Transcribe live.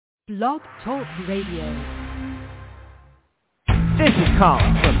Blog Talk Radio. This is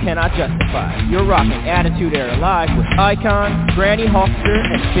Colin from Cannot Justify. You're rocking Attitude Era Live with Icon, Granny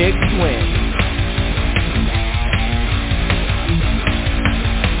Hulkster, and Big Swing.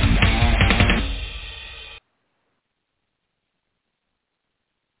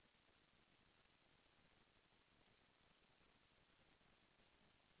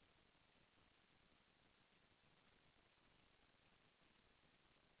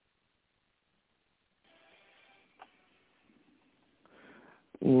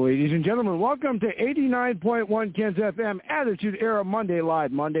 Ladies and gentlemen, welcome to 89.1 KensFM Attitude Era Monday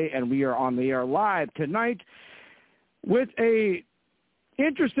Live Monday, and we are on the air live tonight with a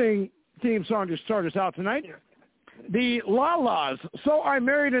interesting theme song to start us out tonight. The La-Las, So I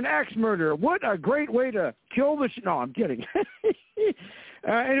Married an Axe Murderer. What a great way to kill the No, I'm kidding.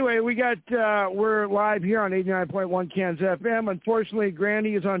 Anyway, we're live here on 89.1 KensFM. Unfortunately,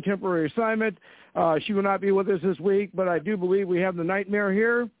 Granny is on temporary assignment. She will not be with us this week, but I do believe we have the Nightmare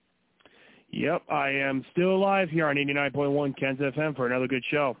here. Yep, I am still alive here on 89.1 KensFM for another good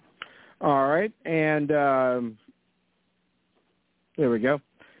show. All right, and there we go.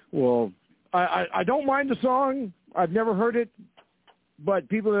 Well, I don't mind the song. I've never heard it, but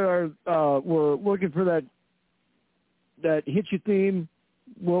people that were looking for that hit you theme,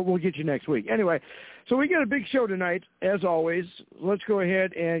 we'll get you next week. Anyway, so we got a big show tonight, as always. Let's go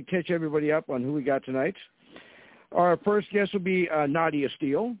ahead and catch everybody up on who we got tonight. Our first guest will be Nadia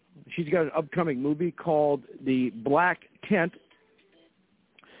Steele. She's got an upcoming movie called The Black Tent.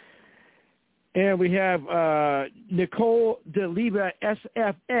 And we have Nicole DeLiva,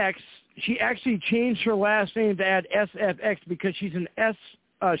 SFX. She actually changed her last name to add SFX because she's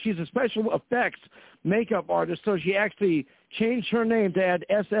she's a special effects makeup artist, so she actually changed her name to add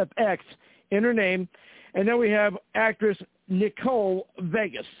SFX in her name. And then we have actress Nicole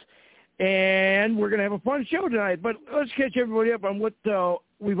Vegas. And we're going to have a fun show tonight. But let's catch everybody up on what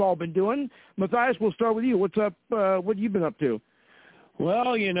we've all been doing. Matthias, we'll start with you. What's up? What have you been up to?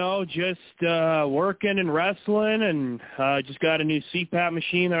 Well, just working and wrestling, and just got a new CPAP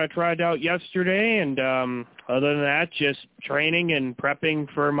machine that I tried out yesterday. And other than that, just training and prepping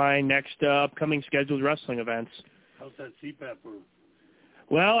for my next upcoming scheduled wrestling events. How's that CPAP work?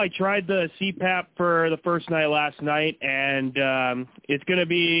 Well, I tried the CPAP for the first night last night, and it's going to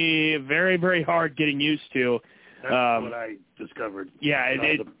be very, very hard getting used to. That's what I discovered.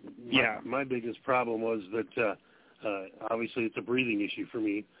 Yeah, my biggest problem was that obviously it's a breathing issue for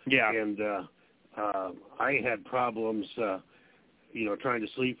me. Yeah. And I had problems, trying to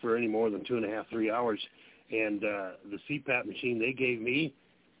sleep for any more than 2.5, 3 hours, and the CPAP machine they gave me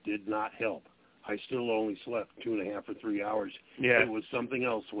did not help. I still only slept 2.5 or 3 hours. Yeah. It was something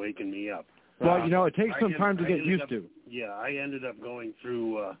else waking me up. Well, it takes some time to get used to. Yeah, I ended up going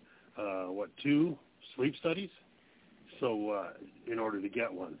through, 2 sleep studies, so in order to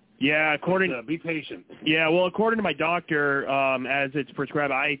get one. Yeah, be patient. Yeah, well, according to my doctor, as it's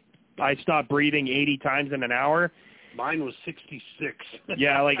prescribed, I stopped breathing 80 times in an hour. Mine was 66.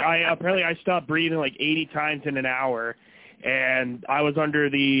 Yeah, I stopped breathing 80 times in an hour. And I was under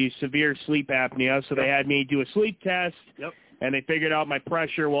the severe sleep apnea, so they had me do a sleep test, and they figured out my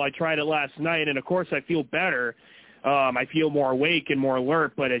pressure. Well, I tried it last night, and, of course, I feel better. I feel more awake and more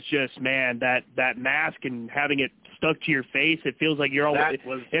alert, but it's just, man, that mask and having it stuck to your face, it feels like you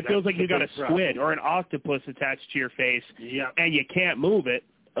got a squid or an octopus attached to your face, and you can't move it.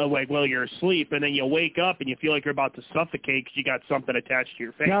 While you're asleep, and then you wake up and you feel like you're about to suffocate because you got something attached to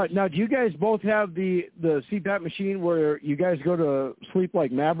your face. Now, do you guys both have the CPAP machine where you guys go to sleep like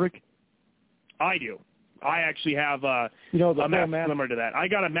Maverick? I do. I actually have a mask similar to that. I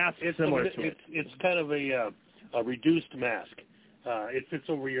got a mask similar to it. It's kind of a reduced mask. It fits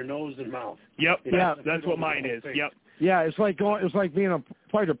over your nose and mouth. Yep. That's what mine is. Face. Yep. Yeah, it's like being a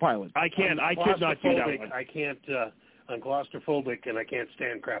fighter pilot. I could not do that one. I can't. I'm claustrophobic, and I can't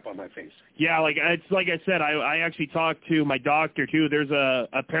stand crap on my face. Yeah, like I said, I actually talked to my doctor, too.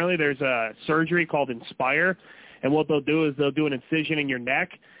 Apparently there's a surgery called Inspire, and what they'll do is they'll do an incision in your neck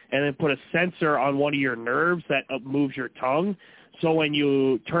and then put a sensor on one of your nerves that moves your tongue. So when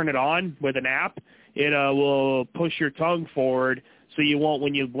you turn it on with an app, it will push your tongue forward, so you won't,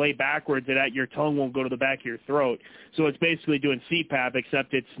 when you lay backwards, your tongue won't go to the back of your throat. So it's basically doing CPAP,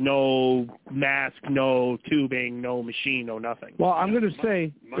 except it's no mask, no tubing, no machine, no nothing. Well, I'm going to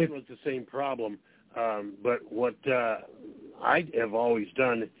say... Mine was the same problem, but what I have always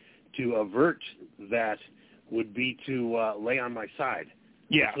done to avert that would be to lay on my side.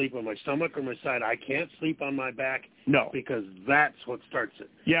 Yeah. Sleep on my stomach or my side. I can't sleep on my back. No. Because that's what starts it.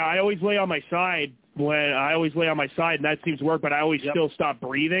 Yeah, I always lay on my side when I always lay on my side, and that seems to work, but I always still stop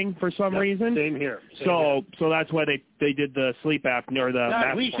breathing for some reason. Same here. So that's why they did the sleep apnea or the.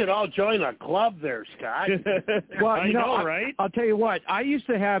 God, we should all join a club there, Scott. Well, I know, right? I'll tell you what. I used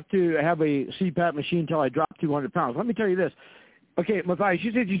to have a CPAP machine until I dropped 200 pounds. Let me tell you this. Okay, Matthias,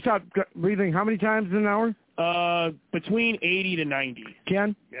 you said you stopped breathing how many times in an hour? Between 80 to 90.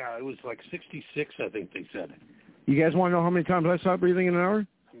 Ken? Yeah, it was like 66, I think they said. You guys want to know how many times I stopped breathing in an hour?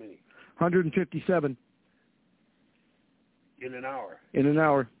 How many? 157. In an hour? In an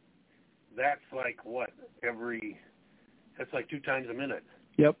hour. That's like what? That's like 2 times a minute.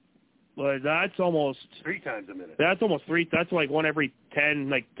 Yep. Well, that's almost 3 times a minute. That's almost 3. That's like one every 10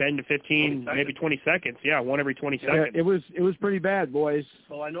 to 15, maybe 20 seconds. Yeah, one every 20 seconds. It was pretty bad, boys.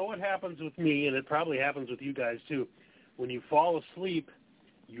 Well, I know what happens with me, and it probably happens with you guys too. When you fall asleep,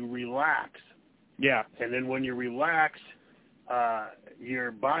 you relax. Yeah. And then when you relax,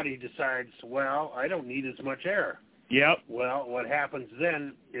 your body decides, well, I don't need as much air. Yep. Well, what happens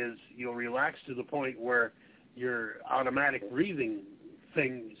then is you'll relax to the point where your automatic breathing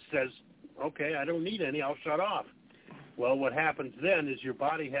thing says, okay, I don't need any, I'll shut off. Well, what happens then is your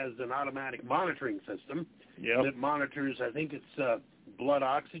body has an automatic monitoring system that monitors, I think it's blood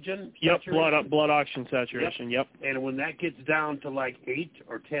oxygen saturation. Yep, blood oxygen saturation, yep. And when that gets down to like 8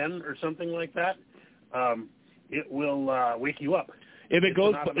 or 10 or something like that, it will wake you up. If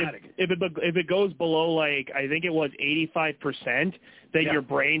it goes below, like, I think it was 85%, then your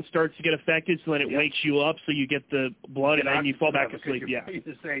brain starts to get affected, so then it wakes you up, so you get the blood, and then you fall back asleep. Your brain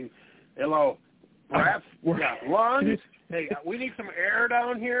is saying, hello, breath, lungs. Hey, we need some air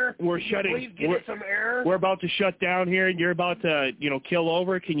down here. Please get us some air. We're about to shut down here, and you're about to, kill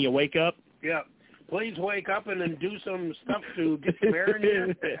over. Can you wake up? Yeah. Please wake up and then do some stuff to get some air in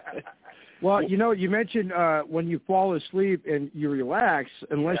here. Well, you mentioned when you fall asleep and you relax,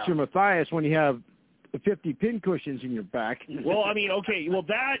 unless you're Matthias, when you have 50 pin cushions in your back. Well, I mean, okay, well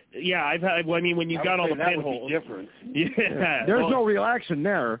that, I've had. Well, I mean, when you got all the pinholes, different. Yeah, there's no relaxing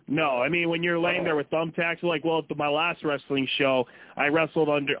there. No, I mean when you're laying there with thumbtacks, like, well, at my last wrestling show, I wrestled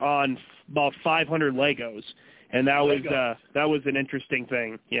on about 500 Legos, and that was an interesting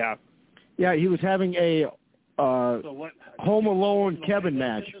thing. Yeah. Yeah, he was having a Home Alone Kevin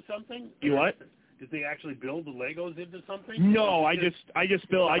match. You what? Did they actually build the Legos into something? No, I just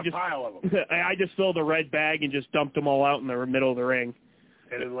built a pile of them. I just filled a red bag and just dumped them all out in the middle of the ring.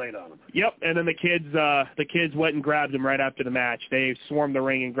 And then laid on them. Yep, and then the kids went and grabbed them right after the match. They swarmed the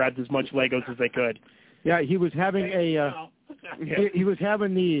ring and grabbed as much Legos as they could. Yeah, he was having he was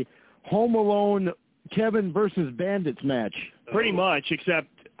having the Home Alone Kevin versus Bandits match. Pretty much, except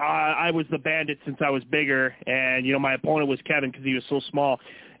I was the Bandit since I was bigger, and my opponent was Kevin because he was so small.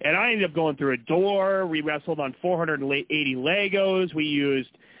 And I ended up going through a door. We wrestled on 480 Legos. We used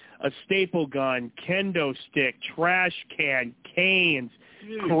a staple gun, kendo stick, trash can, canes,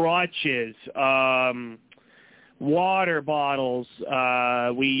 crutches, water bottles.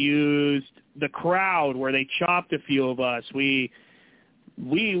 We used the crowd where they chopped a few of us. We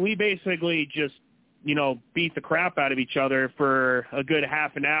basically just beat the crap out of each other for a good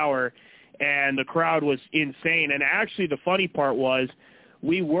half an hour, and the crowd was insane. And actually the funny part was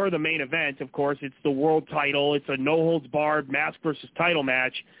we were the main event, of course. It's the world title. It's a no-holds-barred mask versus title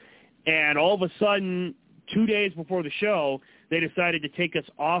match. And all of a sudden, 2 days before the show, they decided to take us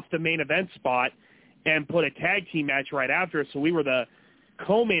off the main event spot and put a tag team match right after us. So we were the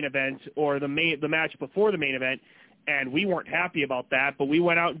co-main event, or the match before the main event. And we weren't happy about that, but we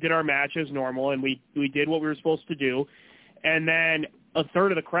went out and did our match as normal, and we did what we were supposed to do. And then a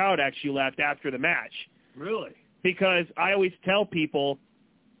third of the crowd actually left after the match. Really? Because I always tell people,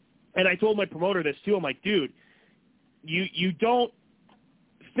 and I told my promoter this too, I'm like, dude, you don't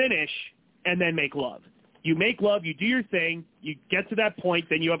finish and then make love. You make love, you do your thing, you get to that point,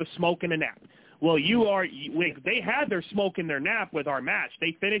 then you have a smoke and a nap. Well, they had their smoke and their nap with our match.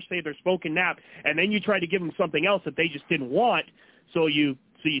 They finished, they had their smoke and nap, and then you tried to give them something else that they just didn't want, so you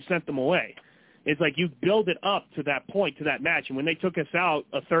sent them away. It's like you build it up to that point, to that match, and when they took us out,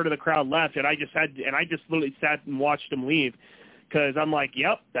 a third of the crowd left, and I just literally sat and watched them leave, because I'm like,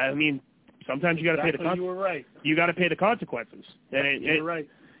 yep, I mean, sometimes you got to pay the consequences. You were right. You got to pay the consequences. And you're right.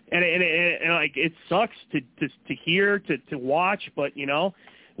 And like it sucks to hear, to watch, but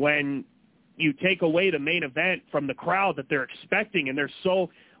when you take away the main event from the crowd that they're expecting, and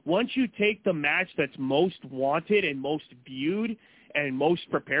once you take the match that's most wanted and most viewed and most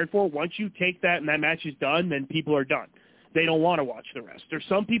prepared for, once you take that and that match is done, then people are done. They don't want to watch the rest. There's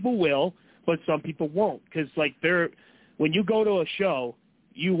some people will, but some people won't, because when you go to a show,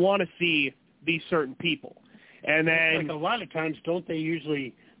 you want to see these certain people. And then a lot of times, don't they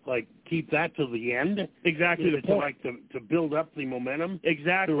usually keep that till the end. Exactly the point. To build up the momentum.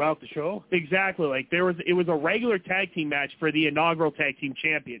 Exactly. Throughout the show. Exactly. It was a regular tag team match for the inaugural tag team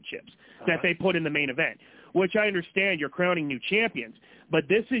championships that they put in the main event, which I understand you're crowning new champions, but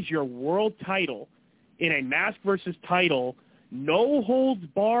this is your world title in a mask versus title, no holds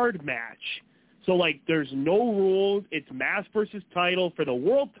barred match. So there's no rules. It's mask versus title for the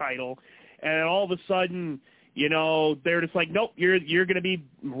world title, and then all of a sudden, they're just nope, you're going to be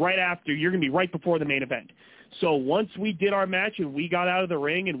right after. You're going to be right before the main event. So once we did our match and we got out of the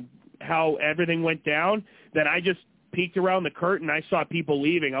ring and how everything went down, then I just peeked around the curtain. I saw people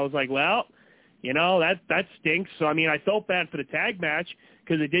leaving. I was like, well, that stinks. So I felt bad for the tag match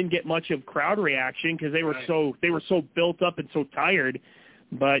because it didn't get much of crowd reaction because they were so built up and so tired.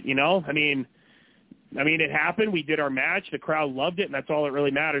 But it happened. We did our match. The crowd loved it, and that's all that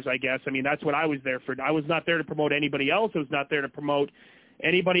really matters, I guess. That's what I was there for. I was not there to promote anybody else. I was not there to promote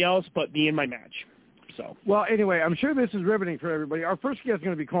anybody else but me and my match. So. Well, anyway, I'm sure this is riveting for everybody. Our first guest is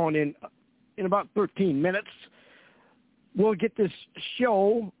going to be calling in about 13 minutes. We'll get this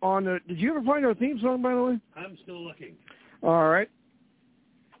show on the... Did you ever find our theme song, by the way? I'm still looking. All right.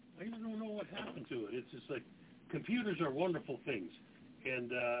 I don't know what happened to it. It's just computers are wonderful things, and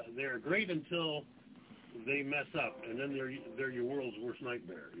they're great until they mess up, and then they're your world's worst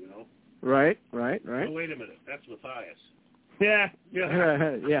nightmare, Right. Oh, wait a minute. That's Matthias. Yeah.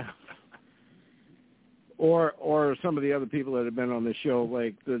 Yeah. Or some of the other people that have been on the show,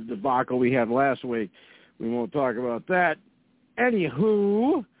 like the debacle we had last week. We won't talk about that.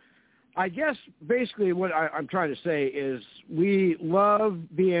 Anywho, I guess basically what I'm trying to say is we love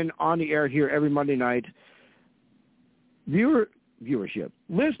being on the air here every Monday night. Viewership.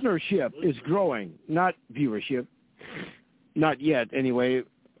 Listenership is growing, not viewership. Not yet, anyway.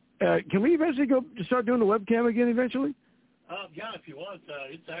 Can we eventually go to start doing the webcam again eventually? Yeah, if you want.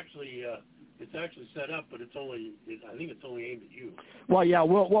 It's actually set up, but I think it's only aimed at you. Well, yeah,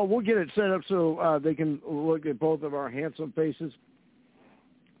 we'll get it set up so they can look at both of our handsome faces.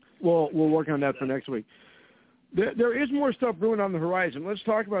 We'll work on that for next week. There is more stuff brewing on the horizon. Let's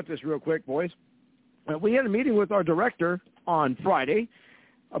talk about this real quick, boys. We had a meeting with our director on Friday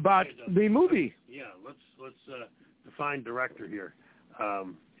about the movie. Yeah, let's define director here.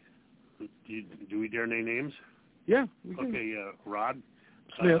 Do we dare name names? Yeah. Okay, Rod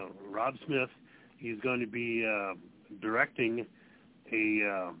Smith. Rob Smith. He's going to be directing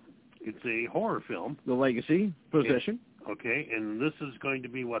it's a horror film. The Legacy, Possession. Okay, and this is going to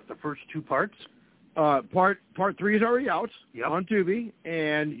be the first two parts? Part 3 is already out on Tubi,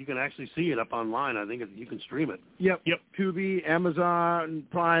 and you can actually see it up online. I think you can stream it. Yep. Tubi, Amazon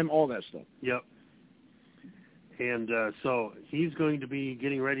Prime, all that stuff. Yep. And so he's going to be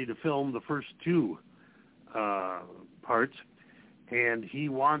getting ready to film the first two parts, and he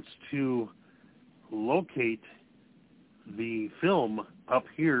wants to locate the film up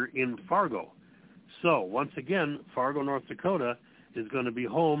here in Fargo. So once again, Fargo, North Dakota is going to be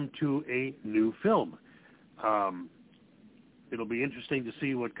home to a new film. It'll be interesting to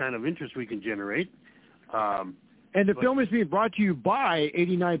see what kind of interest we can generate. And the film is being brought to you by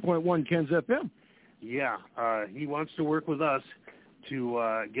 89.1 KensFM. Yeah, he wants to work with us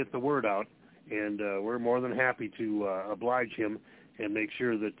to get the word out, and we're more than happy to oblige him and make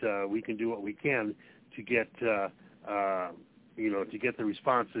sure that we can do what we can to get to get the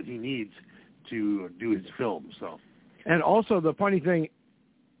response that he needs to do his film. So. And also the funny thing,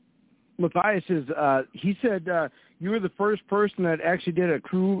 Matthias is he said you were the first person that actually did a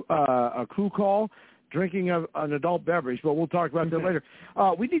crew call drinking an adult beverage, but we'll talk about that later.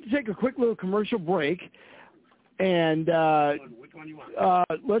 We need to take a quick little commercial break, and which one you want?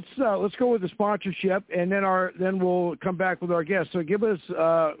 Let's go with the sponsorship, and then we'll come back with our guests. So give us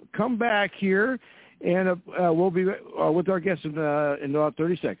come back here, and we'll be with our guests in about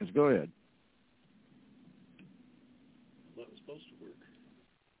 30 seconds. Go ahead.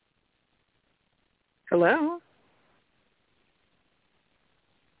 Hello?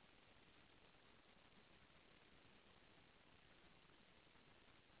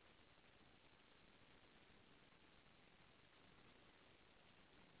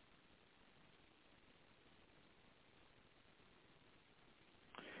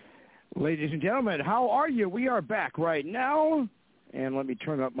 Ladies and gentlemen, how are you? We are back right now. And let me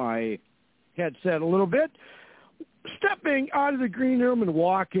turn up my headset a little bit. Stepping out of the green room and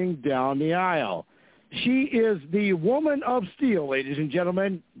walking down the aisle. She is the woman of steel, ladies and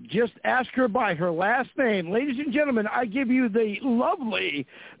gentlemen. Just ask her by her last name. Ladies and gentlemen, I give you the lovely,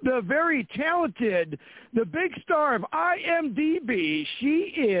 the very talented, the big star of IMDb.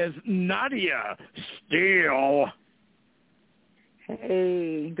 She is Nadia Steele.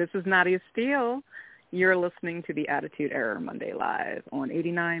 Hey, this is Nadia Steele. You're listening to the Attitude Era Monday Live on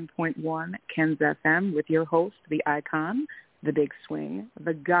 89.1 KensFM with your host, the icon, the big swing,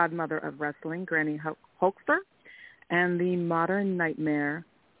 the godmother of wrestling, Granny Hulkster, and the modern nightmare,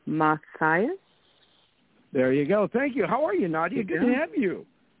 Matthias. There you go. Thank you. How are you, Nadia? Good to have you.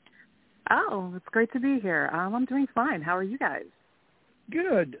 Oh, it's great to be here. I'm doing fine. How are you guys?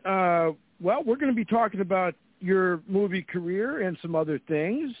 Good. Well, we're going to be talking about your movie career and some other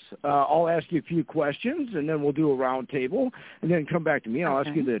things. I'll ask you a few questions, and then we'll do a round table, and then come back to me. I'll ask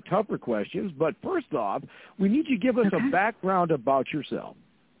you the tougher questions. But first off, we need you to give us a background about yourself.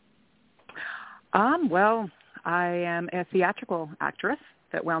 Well, I am a theatrical actress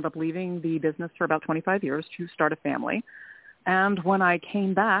that wound up leaving the business for about 25 years to start a family. And when I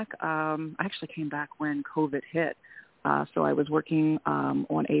came back, I actually came back when COVID hit. So I was working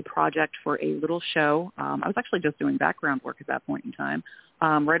on a project for a little show. I was actually just doing background work at that point in time,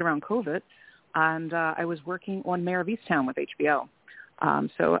 right around COVID. And I was working on Mayor of Easttown with HBO.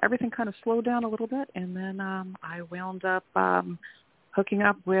 So everything kind of slowed down a little bit. And then I wound up hooking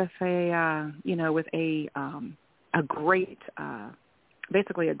up with a great,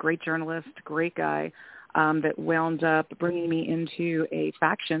 basically a great journalist, great guy that wound up bringing me into a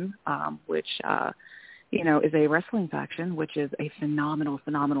faction, which is a wrestling faction, which is a phenomenal,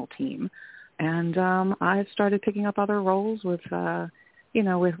 phenomenal team. And I've started picking up other roles with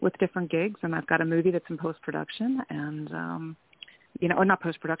different gigs. And I've got a movie that's in post-production and, or not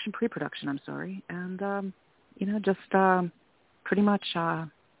post-production, pre-production, I'm sorry. And, just pretty much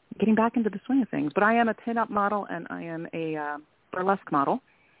getting back into the swing of things. But I am a pin-up model and I am a burlesque model.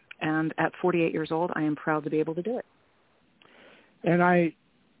 And at 48 years old, I am proud to be able to do it. And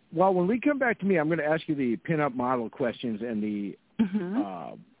well, when we come back to me, I'm going to ask you the pin-up model questions and the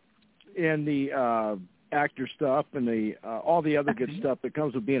actor stuff and the all the other good stuff that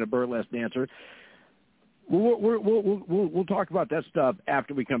comes with being a burlesque dancer. We'll talk about that stuff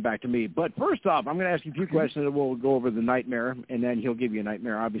after we come back to me. But first off, I'm going to ask you a few questions, and we'll go over the nightmare, and then he'll give you a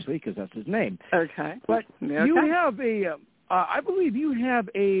nightmare, obviously, because that's his name. Okay. But you have I believe you have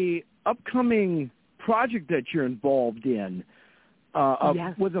a upcoming project that you're involved in.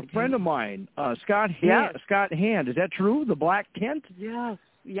 Yes, with a friend of mine, Scott Hand. Is that true? The Black Tent? Yes,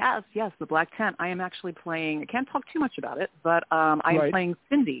 the Black Tent. I am actually playing, I can't talk too much about it, but I am playing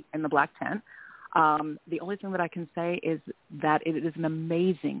Cindy in the Black Tent. The only thing that I can say is that it is an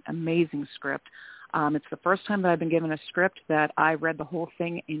amazing, amazing script. It's the first time that I've been given a script that I read the whole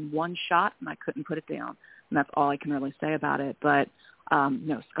thing in one shot, and I couldn't put it down. And that's all I can really say about it. But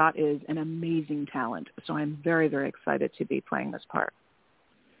no, Scott is an amazing talent, so I'm very, very excited to be playing this part.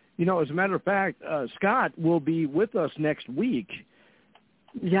 As a matter of fact, Scott will be with us next week.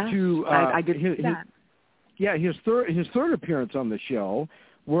 Yes, I did hear that. His third appearance on the show.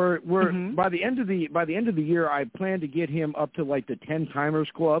 We're by the end of the year, I plan to get him up to like the 10-timers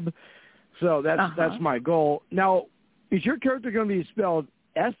club. So that's my goal. Now, is your character going to be spelled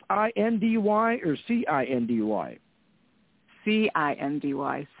Cindy or Cindy?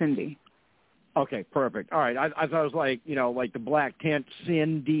 Cindy, Cindy. Okay, perfect. All right. I thought it was like the Black Tent,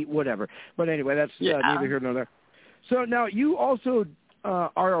 Cindy, whatever. But anyway, that's neither here nor there. So now you also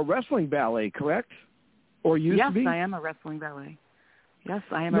are a wrestling ballet, correct? Or used to be? Yes, I am a wrestling ballet. Yes,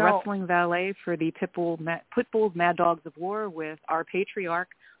 I am a wrestling ballet for the Pitbull's Mad Dogs of War with our patriarch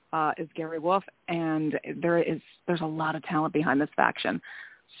is Gary Wolf, and there's a lot of talent behind this faction.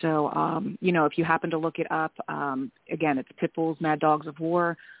 So, if you happen to look it up, again, it's Pitbull's Mad Dogs of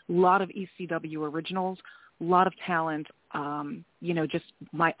War, a lot of ECW originals, a lot of talent, just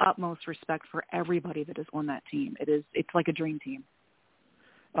my utmost respect for everybody that is on that team. It's like a dream team.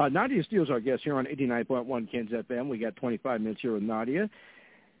 Nadia Steele's our guest here on 89.1 KensFM. We got 25 minutes here with Nadia.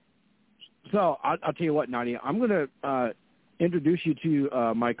 So I'll tell you what, Nadia, I'm going to introduce you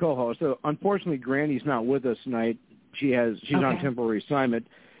to my co-host. So unfortunately, Granny's not with us tonight. She's on temporary assignment.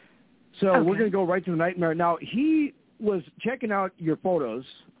 So we're going to go right to the nightmare. Now, he was checking out your photos,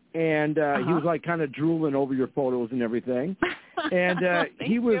 and he was like kind of drooling over your photos and everything. And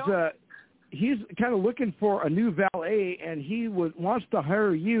he's kind of looking for a new valet, and he wants to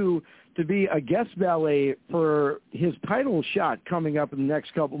hire you to be a guest valet for his title shot coming up in the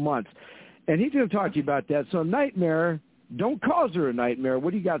next couple months. And he's going to talk to you about that. So nightmare, don't cause her a nightmare.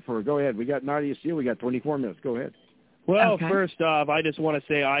 What do you got for her? Go ahead. We got Nadia Steele. We got 24 minutes. Go ahead. Well, first off, I just want to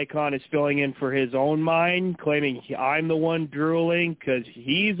say Icon is filling in for his own mind, claiming I'm the one drooling because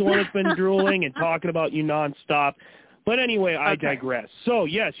he's the one that's been drooling and talking about you nonstop. But anyway, I digress. So,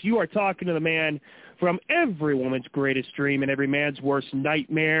 yes, you are talking to the man from every woman's greatest dream and every man's worst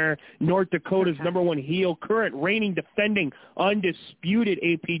nightmare, North Dakota's #1 heel, current reigning, defending, undisputed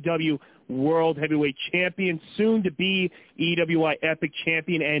APW World Heavyweight Champion, soon to be EWI Epic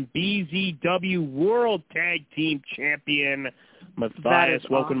Champion, and BZW World Tag Team Champion, Matthias.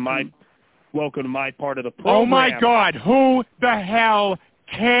 Welcome to my part of the program. Oh my God, who the hell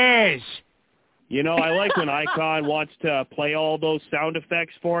cares? You know, I like when Icon wants to play all those sound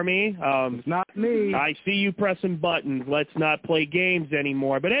effects for me. It's not me. I see you pressing buttons. Let's not play games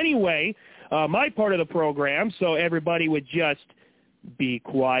anymore. But anyway, my part of the program, so everybody would just be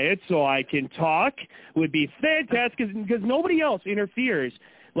quiet so I can talk, would be fantastic because nobody else interferes.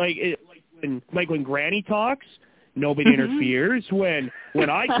 Like when Granny talks, nobody interferes. When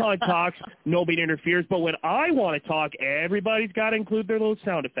Icon talks, nobody interferes. But when I want to talk, everybody's got to include their little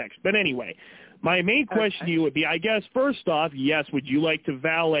sound effects. But anyway, my main question to you would be, I guess, first off, yes, would you like to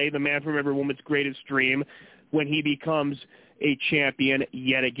valet the man from every woman's greatest dream when he becomes a champion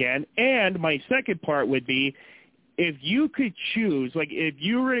yet again? And my second part would be, if you could choose, like if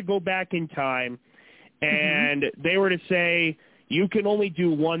you were to go back in time and they were to say you can only do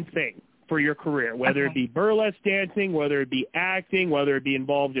one thing for your career, whether it be burlesque dancing, whether it be acting, whether it be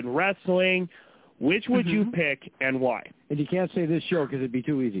involved in wrestling, which would you pick and why? And you can't say this show because it'd be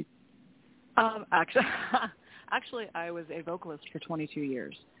too easy. Actually, I was a vocalist for 22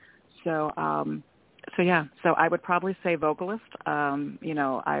 years. So I would probably say vocalist. You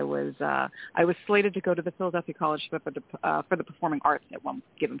know, I was slated to go to the Philadelphia College for the Performing Arts at one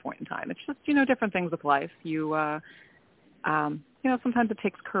given point in time. It's just, you know, different things with life. You know, sometimes it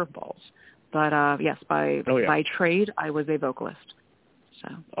takes curveballs. But yes, by trade, I was a vocalist.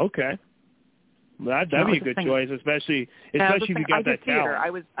 So okay. That'd be a good choice, especially if you got that theater.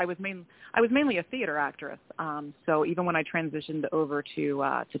 talent. I was mainly a theater actress. So even when I transitioned over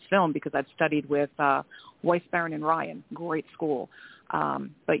to film, because I've studied with Weiss, Barron, and Ryan, great school.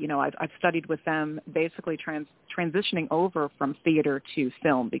 But you know, I've studied with them, basically transitioning over from theater to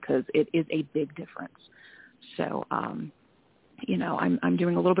film because it is a big difference. So you know, I'm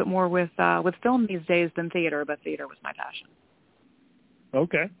doing a little bit more with film these days than theater, but theater was my passion.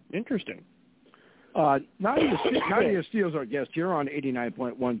 Okay, interesting. Nadia Steele's our guest here on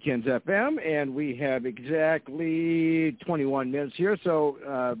 89.1 Kens FM, and we have exactly 21 minutes here.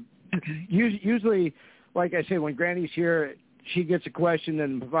 So usually, like I say, when Granny's here, she gets a question,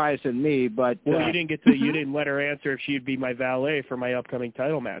 then Matthias and me. But you didn't let her answer if she'd be my valet for my upcoming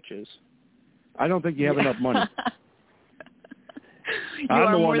title matches. I don't think you have enough money.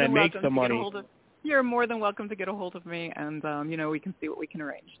 I'm the one that makes the money. You're more than welcome to get a hold of me, and you know, we can see what we can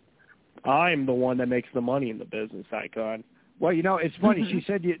arrange. I'm the one that makes the money in the business, Icon. Well, you know, it's funny. She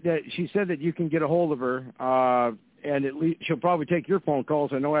said that you can get a hold of her, and at least she'll probably take your phone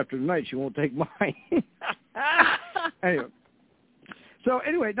calls. I know after tonight she won't take mine.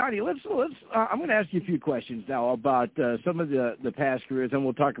 Anyway, Nadia, let's. I'm going to ask you a few questions now about some of the past careers, and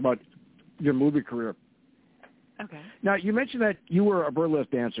we'll talk about your movie career. Okay. Now, you mentioned that you were a burlesque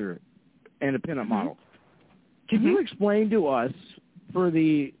dancer and a pinup model. Can you explain to us, for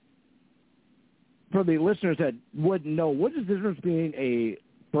the listeners that wouldn't know, what is the difference between a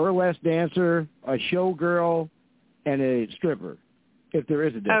burlesque dancer, a showgirl, and a stripper, if there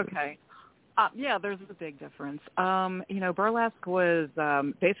is a difference? Okay. Yeah, there's a big difference. You know, burlesque was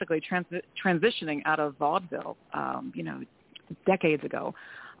basically transitioning out of vaudeville, you know, decades ago.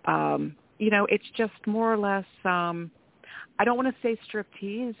 You know, it's just more or less, I don't want to say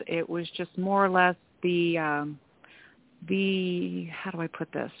striptease. It was just more or less the how do I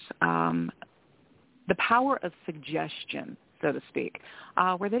put this? The power of suggestion, so to speak,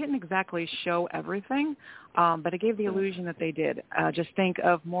 where they didn't exactly show everything, but it gave the illusion that they did. Just think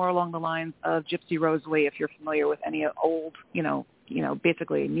of more along the lines of Gypsy Rose Lee, if you're familiar with any old, you know,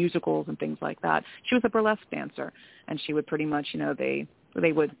 basically musicals and things like that. She was a burlesque dancer, and she would pretty much, you know, they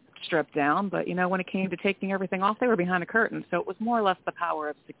would strip down, but, you know, when it came to taking everything off, they were behind a curtain. So it was more or less the power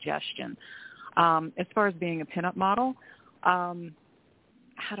of suggestion. As far as being a pinup model, how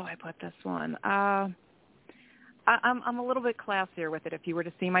do I put this one? I'm a little bit classier with it. If you were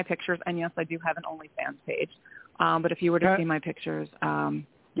to see my pictures, and yes, I do have an OnlyFans page, but if you were to see my pictures,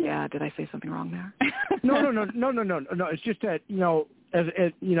 yeah, did I say something wrong there? No. It's just that, you know, as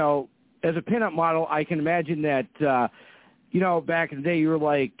a pinup model, I can imagine that, you know, back in the day, you were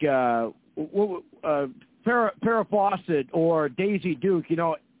like Farrah Fawcett or Daisy Duke. You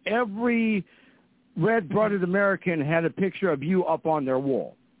know, every red-blooded American had a picture of you up on their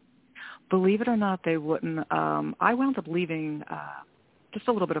wall. Believe it or not, they wouldn't. I wound up leaving, just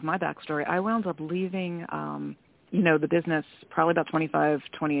a little bit of my backstory. I wound up leaving the business probably about 25,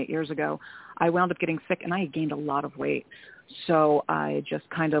 28 years ago, I wound up getting sick and I had gained a lot of weight. So I just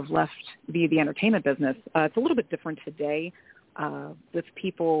kind of left the entertainment business. It's a little bit different today with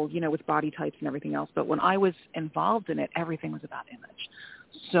people, with body types and everything else. But when I was involved in it, everything was about image.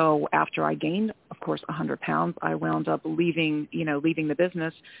 So after I gained, of course, 100 pounds, I wound up leaving the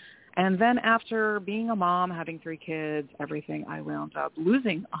business. And then after being a mom, having 3 kids, everything, I wound up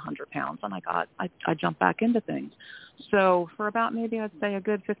losing 100 pounds, and I jumped back into things. So for about maybe I'd say a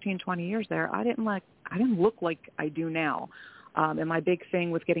good 15, 20 years there, I didn't look like I do now. And my big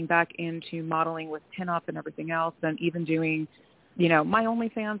thing was getting back into modeling with pinup and everything else, and even doing, my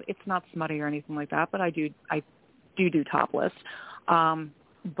OnlyFans. It's not smutty or anything like that, but I do topless.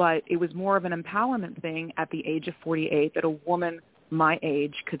 But it was more of an empowerment thing at the age of 48 that a woman my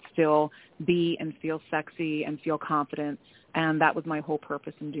age could still be and feel sexy and feel confident, and that was my whole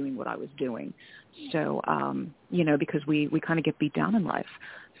purpose in doing what I was doing. So, because we kind of get beat down in life.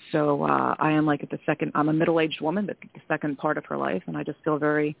 So I am like I'm a middle-aged woman, but the second part of her life, and I just feel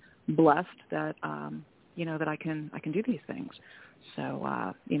very blessed that, that I can do these things. So,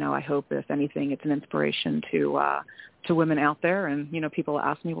 I hope, if anything, it's an inspiration to women out there. And, people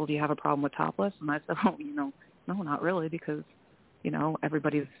ask me, well, do you have a problem with topless? And I said, no, not really, because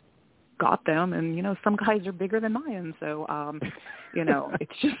everybody's got them, and, some guys are bigger than mine. So,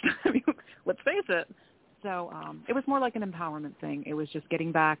 it's just, let's face it. So it was more like an empowerment thing. It was just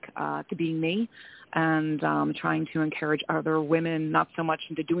getting back to being me and trying to encourage other women, not so much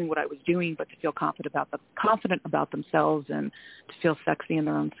into doing what I was doing, but to feel confident about themselves and to feel sexy in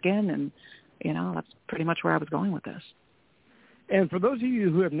their own skin. And, that's pretty much where I was going with this. And for those of you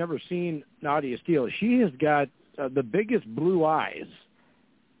who have never seen Nadia Steele, she has got the biggest blue eyes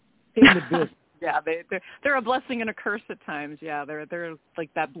in the business. Yeah, they're a blessing and a curse at times. Yeah, they're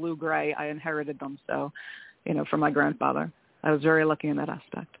like that blue-gray. I inherited them, so, from my grandfather. I was very lucky in that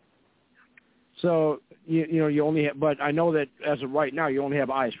aspect. So, you only have, but I know that as of right now, you only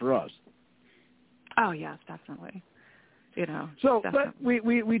have eyes for us. Oh, yes, definitely. So, definitely.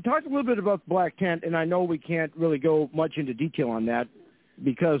 But we talked a little bit about Black Tent, and I know we can't really go much into detail on that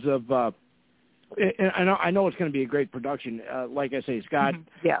because of and I know it's going to be a great production. Like I say, Scott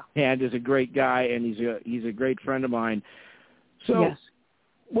Hand is a great guy, and he's a great friend of mine. So yes.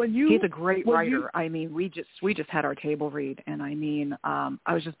 He's a great writer. I mean, we just had our table read, and I mean,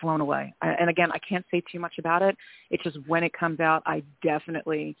 I was just blown away. And again, I can't say too much about it. It's just when it comes out, it's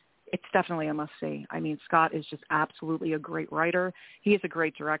definitely a must-see. I mean, Scott is just absolutely a great writer. He is a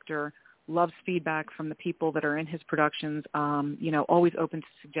great director, loves feedback from the people that are in his productions, always open to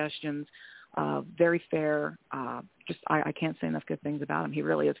suggestions, very fair. I can't say enough good things about him. He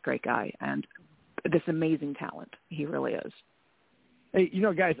really is a great guy and this amazing talent. He really is. Hey,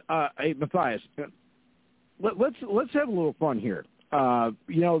 guys, hey, Matthias, let's have a little fun here.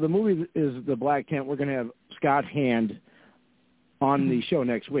 The movie is The Black Tent. We're going to have Scott Hand on the show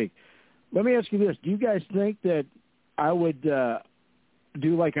next week. Let me ask you this. Do you guys think that I would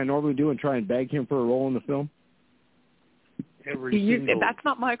do like I normally do and try and beg him for a role in the film? That's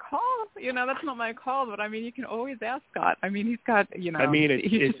not my call. That's not my call. But I mean, you can always ask Scott. I mean, he's got, I mean,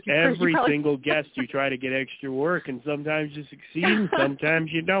 it's every single guest you try to get extra work, and sometimes you succeed, and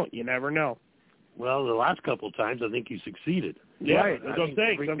sometimes you don't. You never know. Well, the last couple of times, I think you succeeded. Yeah, right. That's what I'm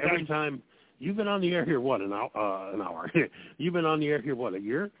saying. Every time you've been on the air here, what, an hour? You've been on the air here, what, a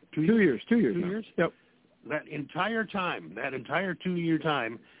year? 2 years? 2 years. 2 years? Yep. That entire 2-year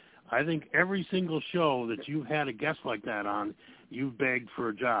time, I think every single show that you've had a guest like that on, you've begged for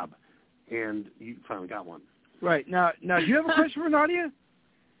a job, and you finally got one. Right. Now, do you have a question for Nadia?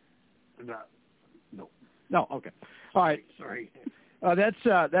 No. No, okay. All right. Sorry.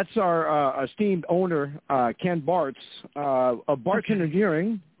 That's our esteemed owner, Ken Bartz, of Bartz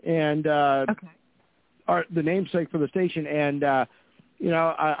Engineering, and the namesake for the station, and I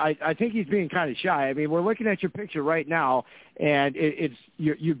think he's being kind of shy. I mean, we're looking at your picture right now, and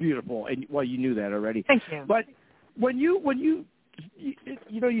you're beautiful, and well, you knew that already. Thank you. But when you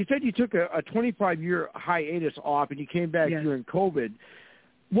said you took a 25-year hiatus off, and you came back during COVID.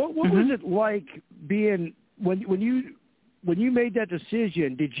 What was it like being when you made that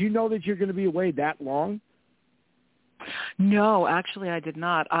decision? Did you know that you're going to be away that long? No, actually, I did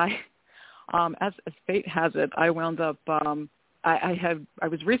not. As fate has it, I wound up. I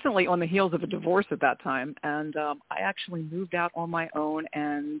was recently on the heels of a divorce at that time, and I actually moved out on my own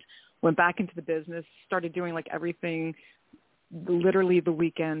and went back into the business, started doing like everything literally the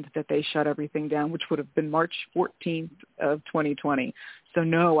weekend that they shut everything down, which would have been March 14th of 2020. So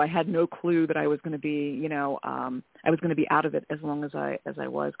no, I had no clue that I was going to be, I was going to be out of it as long as I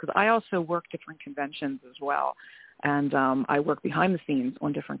was, because I also work different conventions as well. And I work behind the scenes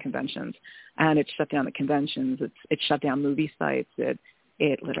on different conventions, and it shut down the conventions. It shut down movie sites.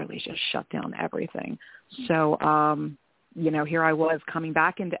 It literally just shut down everything. So, here I was coming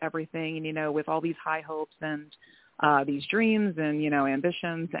back into everything, and, with all these high hopes and these dreams and,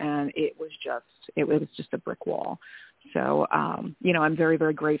 ambitions, and it was just a brick wall. So, I'm very,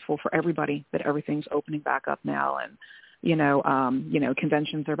 very grateful for everybody that everything's opening back up now, and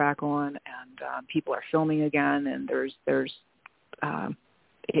conventions are back on, and people are filming again, and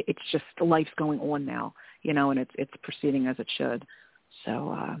it's just life's going on now, and it's proceeding as it should.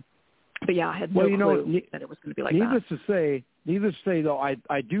 So, but yeah, I had no clue that it was going to be like needless that. Needless to say, though,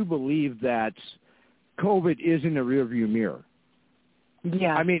 I do believe that COVID is in the rearview mirror.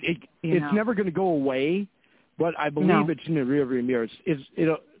 Yeah. I mean, it's never going to go away, but I believe it's in the rearview mirror.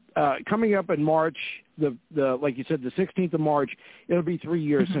 It'll coming up in March, the like you said, the 16th of March, it'll be 3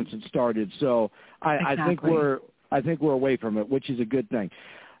 years since it started. So I think we're away from it, which is a good thing.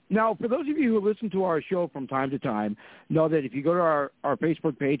 Now, for those of you who listen to our show from time to time, know that if you go to our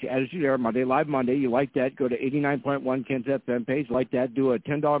Facebook page, Attitude Era Monday, Live Monday, you like that, go to 89.1 KensFM page, like that, do a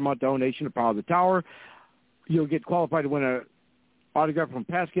 $10 a month donation to Power the Tower. You'll get qualified to win an autograph from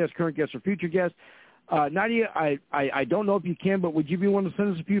past guests, current guests, or future guests. Nadia, I don't know if you can, but would you be willing to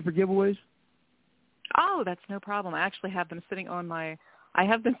send us a few for giveaways? Oh, that's no problem. I actually have them sitting on my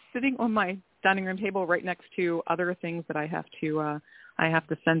dining room table right next to other things that I have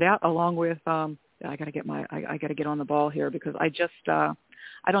to send out, along with I got to get on the ball here, because I just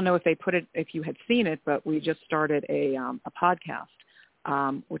I don't know if you had seen it, but we just started a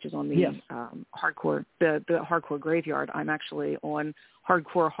podcast, which is on the hardcore the Hardcore Graveyard. I'm actually on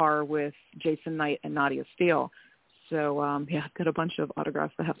Hardcore Horror with Jason Knight and Nadia Steele. So I've got a bunch of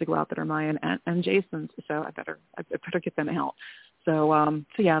autographs that have to go out that are mine and Jason's. So I better get them out. So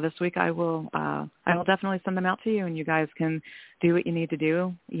this week I will definitely send them out to you, and you guys can do what you need to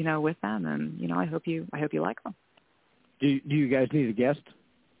do, with them, and I hope you like them. Do you guys need a guest?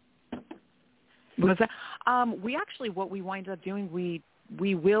 What was that? We actually, what we wind up doing,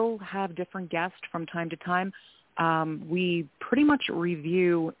 we will have different guests from time to time. We pretty much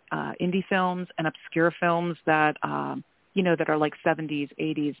review indie films and obscure films that that are like 70s,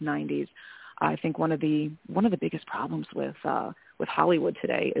 80s, 90s. I think one of the biggest problems with Hollywood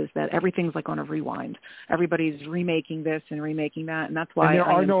today is that everything's like on a rewind. Everybody's remaking this and remaking that, and that's why there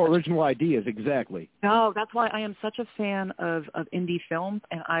are no original ideas. Exactly. No, that's why I am such a fan of indie films,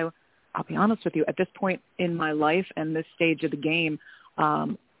 and I'll be honest with you. At this point in my life and this stage of the game,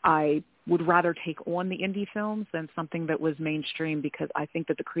 I would rather take on the indie films than something that was mainstream, because I think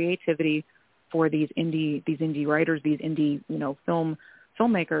that the creativity for these indie writers, these indie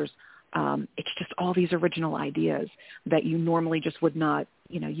filmmakers, it's just all these original ideas that you normally just would not,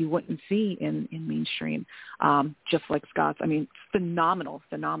 you wouldn't see in mainstream. Just like Scott's, I mean, phenomenal.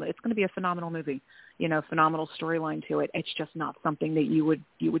 It's going to be a phenomenal movie, phenomenal storyline to it. It's just not something that you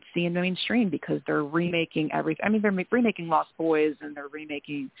would see in the mainstream, because they're remaking everything. I mean, they're remaking Lost Boys, and they're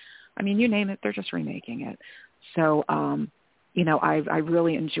remaking, I mean, you name it, they're just remaking it. So, I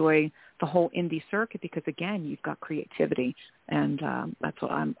really enjoy the whole indie circuit, because again, you've got creativity, and that's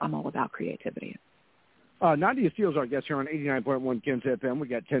what I'm all about, creativity. Nadia Steele's our guest here on 89.1 KensFM. We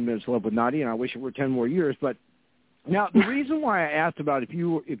got 10 minutes left with Nadia, and I wish it were 10 more years. But now the reason why I asked about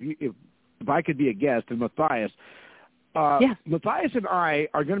if I could be a guest is Matthias. Matthias and I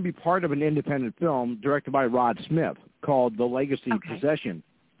are going to be part of an independent film directed by Rod Smith called The Legacy Possession.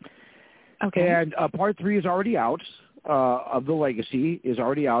 Okay. And part 3 is already out. Of The Legacy is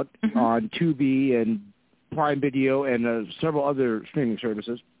already out on Tubi and Prime Video and several other streaming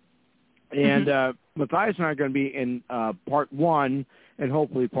services. And Matthias and I are going to be in part 1 and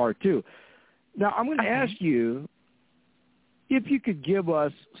hopefully part 2. Now, I'm going to ask you if you could give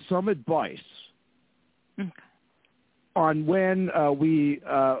us some advice on when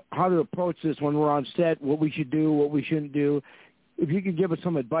how to approach this when we're on set, what we should do, what we shouldn't do. If you could give us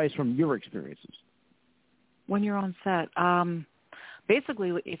some advice from your experiences. When you're on set,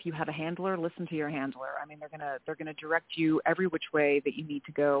 basically, if you have a handler, listen to your handler. I mean, they're gonna direct you every which way that you need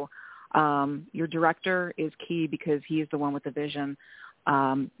to go. Your director is key, because he is the one with the vision.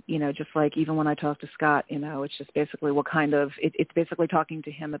 Just like even when I talk to Scott, it's just basically it's basically talking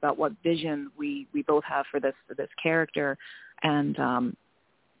to him about what vision we both have for this character. And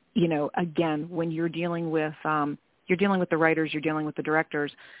again, when you're dealing with the writers, you're dealing with the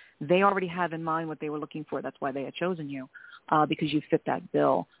directors. They already have in mind what they were looking for. That's why they had chosen you, because you fit that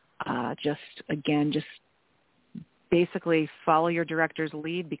bill. Just basically follow your director's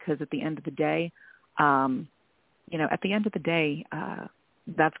lead, because at the end of the day,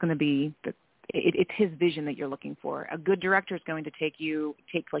 that's going to be it's his vision that you're looking for. A good director is going to take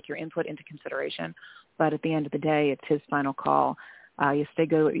like your input into consideration, but at the end of the day, it's his final call. You stay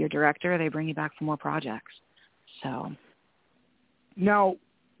good with your director, they bring you back for more projects. So now,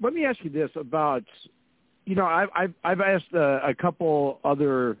 let me ask you this about, I've asked a couple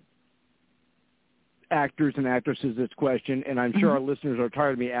other actors and actresses this question, and I'm sure our listeners are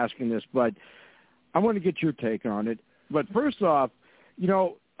tired of me asking this, but I want to get your take on it. But first off,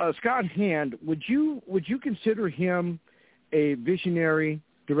 Scott Hand, would you consider him a visionary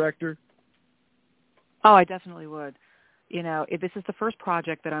director? Oh, I definitely would. If this is the first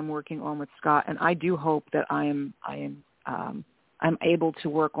project that I'm working on with Scott, and I do hope that I'm able to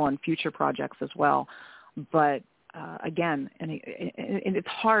work on future projects as well. But again, and it's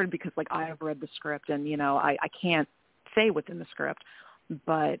hard because like I have read the script, and I can't say what's in the script,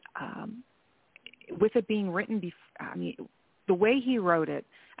 but with it being written, the way he wrote it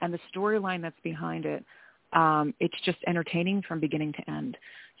and the storyline that's behind it, it's just entertaining from beginning to end.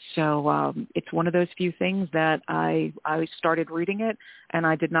 So it's one of those few things that I started reading it and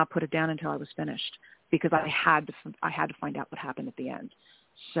I did not put it down until I was finished because I had to find out what happened at the end.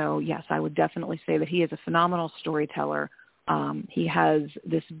 So yes, I would definitely say that he is a phenomenal storyteller. He has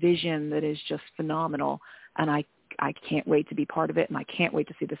this vision that is just phenomenal, and I can't wait to be part of it, and I can't wait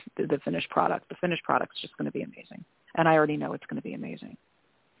to see the finished product. The finished product is just going to be amazing, and I already know it's going to be amazing.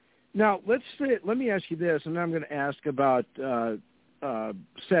 Now, let me ask you this, and I'm going to ask about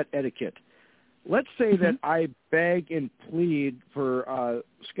set etiquette. Let's say that I beg and plead for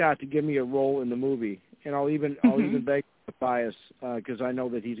Scott to give me a role in the movie, and I'll even beg Matthias because I know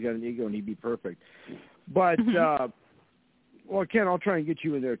that he's got an ego and he'd be perfect. But well, Ken, I'll try and get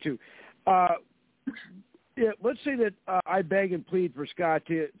you in there too. Let's say that I beg and plead for Scott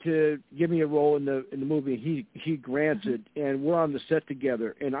to give me a role in the movie. He grants it, and we're on the set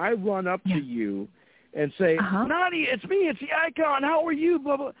together. And I run up to you and say, "Nadi, it's me. It's the Icon. How are you?"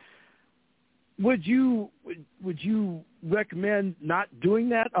 Blah blah. Would you recommend not doing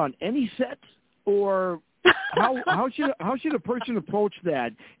that on any set, or how should a person approach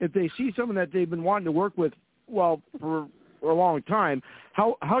that if they see someone that they've been wanting to work with for a long time?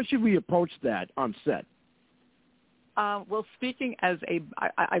 How should we approach that on set? Well, speaking as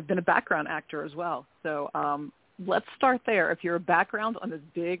I've been a background actor as well, so let's start there. If you're a background on this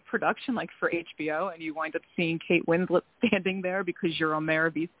big production like for HBO and you wind up seeing Kate Winslet standing there because you're on Mayor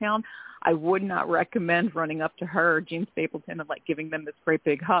of Easttown, I would not recommend running up to her or Gene Stapleton and like giving them this great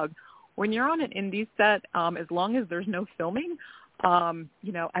big hug. When you're on an indie set, as long as there's no filming, and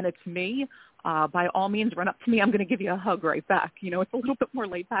it's me, by all means run up to me. I'm going to give you a hug right back. It's a little bit more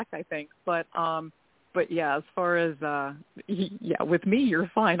laid back, I think, but yeah, as far as with me, you're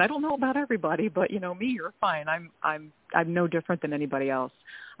fine. I don't know about everybody, but me, you're fine. I'm no different than anybody else.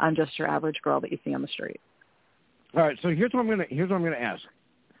 I'm just your average girl that you see on the street. All right, so here's what I'm gonna ask.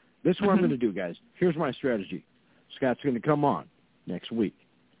 This is what I'm gonna do, guys. Here's my strategy. Scott's gonna come on next week.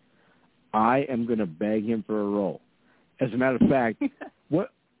 I am gonna beg him for a role. As a matter of fact,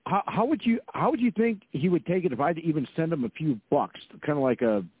 how would you think he would take it if I'd even send him a few bucks, kind of like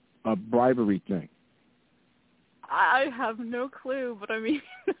a bribery thing? I have no clue, but I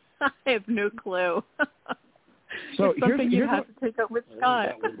have no clue. So it's something you have to take up with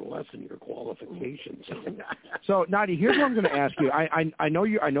Scott. That would lessen your qualifications. So, Nadi, here's what I'm going to ask you. I know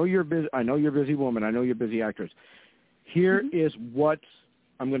you're busy. I know you're a busy woman. I know you're a busy actress. Here is what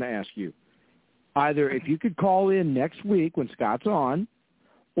I'm going to ask you. Either if you could call in next week when Scott's on,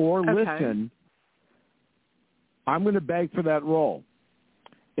 or listen, I'm going to beg for that role.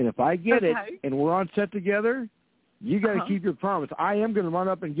 And if I get it and we're on set together, you got to keep your promise. I am going to run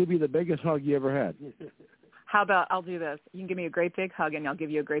up and give you the biggest hug you ever had. How about I'll do this? You can give me a great big hug, and I'll give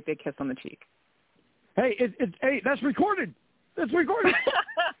you a great big kiss on the cheek. Hey, hey, that's recorded. That's recorded.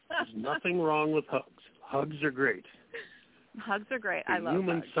 There's nothing wrong with hugs. Hugs are great. Hugs are great. I love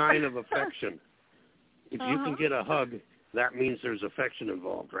human hugs. Sign of affection. If you can get a hug, that means there's affection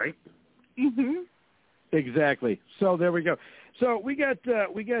involved, right? Mm-hmm. Exactly. So there we go. So we got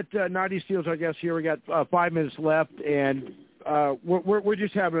Nadi Steele's our guest here. We got 5 minutes left, and we're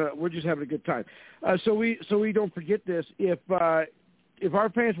just having a good time. So we don't forget this. If our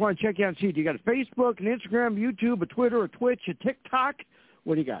fans want to check you out and see, do you got a Facebook, an Instagram, YouTube, a Twitter, a Twitch, a TikTok?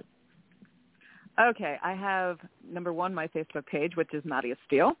 What do you got? Okay, I have number one, my Facebook page, which is Nadia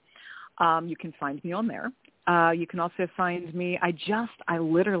Steele. You can find me on there. You can also find me. I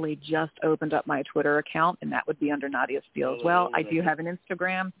literally just opened up my Twitter account, and that would be under Nadia Steele as well. I do have an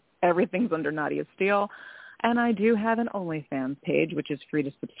Instagram. Everything's under Nadia Steele. And I do have an OnlyFans page, which is free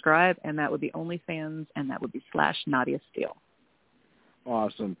to subscribe, and that would be OnlyFans, and that would be /Nadia Steele.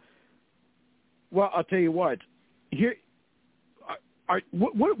 Awesome. Well, I'll tell you what. Here,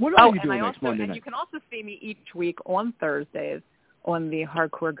 what are you doing next Monday night? And you can also see me each week on Thursdays on the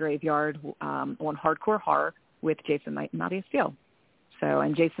Hardcore Graveyard on Hardcore Horror with Jason Knight and Nadia Steele. So,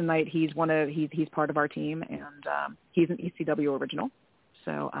 and Jason Knight, he's part of our team, and he's an ECW original.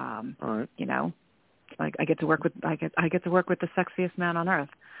 So, all right. You know, like I get to work with the sexiest man on earth.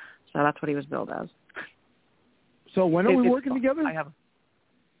 So that's what he was billed as. So when are we working together? I have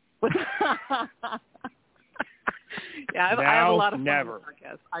I have a lot of fun on the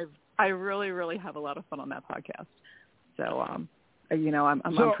podcast. I really, really have a lot of fun on that podcast. So, you know, I'm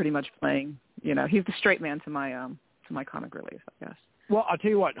pretty much playing. You know, he's the straight man to my comic relief, I guess. Well, I'll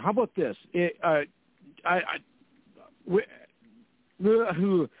tell you what. How about this? I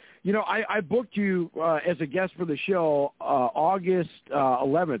booked you as a guest for the show August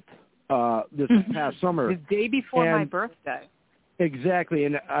 11th this past summer. The day before my birthday. Exactly,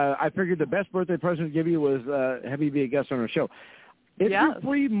 and I figured the best birthday present to give you was have you be a guest on our show. If you're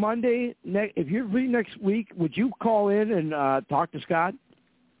free if you're free next week, would you call in and talk to Scott?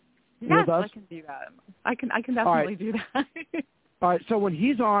 Yes, with us? I can do that. I can definitely do that. All right, so when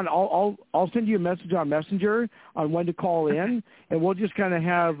he's on, I'll send you a message on Messenger on when to call in, and we'll just kind of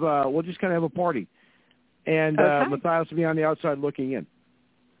have a party, and Matthias will be on the outside looking in.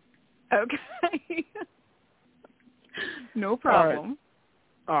 Okay. No problem.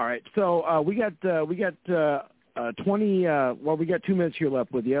 All right. So we got 20. We got 2 minutes here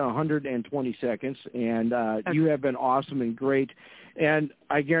left with you, 120 seconds, and you have been awesome and great. And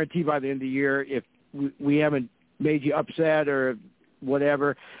I guarantee by the end of the year, if we haven't made you upset or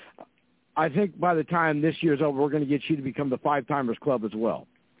whatever, I think by the time this year's over, we're going to get you to become the Five Timers Club as well.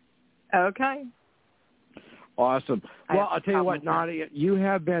 Okay. Awesome. Well, I'll tell you what, Nadia, you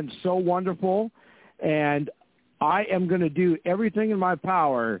have been so wonderful, and I am going to do everything in my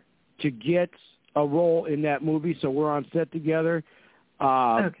power to get a role in that movie, so we're on set together.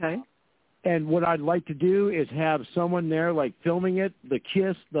 Okay. And what I'd like to do is have someone there, like filming it, the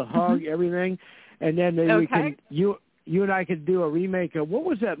kiss, the hug, everything, and then maybe we can you and I could do a remake of what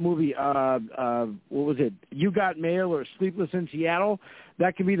was that movie? What was it? You Got Mail or Sleepless in Seattle?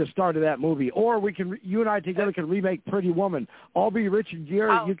 That could be the start of that movie. Or you and I together can remake Pretty Woman. I'll be Richard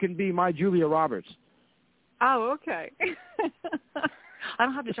Gere. You can be my Julia Roberts. Oh, okay. I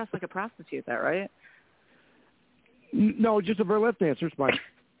don't have to dress like a prostitute, though, right? No, just a burlesque dancer. It's fine.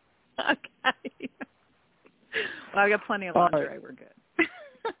 Okay. Well, I got plenty of lingerie. We're good.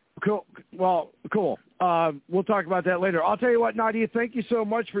 Cool. Well, cool. We'll talk about that later. I'll tell you what, Nadia, thank you so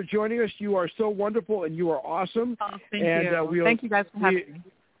much for joining us. You are so wonderful, and you are awesome. Oh, thank you. Thank you guys for having me.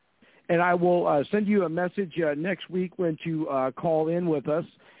 And I will send you a message next week when to call in with us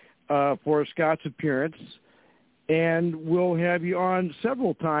for Scott's appearance. And we'll have you on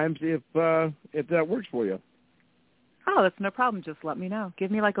several times if that works for you. Oh, that's no problem. Just let me know. Give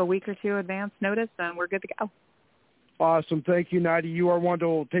me like a week or two advance notice, and we're good to go. Awesome. Thank you, Nadia. You are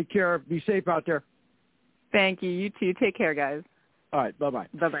wonderful. Take care. Be safe out there. Thank you. You too. Take care, guys. All right. Bye-bye.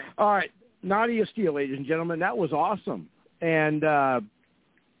 Bye-bye. All right. Nadia Steele, ladies and gentlemen. That was awesome. And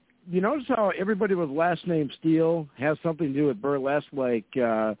you notice how everybody with last name Steele has something to do with burlesque, like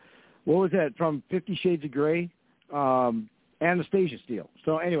what was that from 50 Shades of Grey? Anastasia Steele.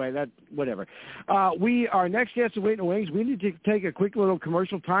 So anyway, whatever. Our next guest is Waiting in the Wings. We need to take a quick little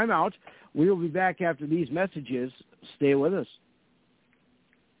commercial timeout. We will be back after these messages. Stay with us.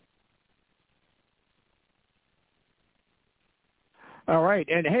 All right,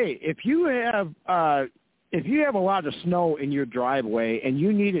 and hey, if you have a lot of snow in your driveway and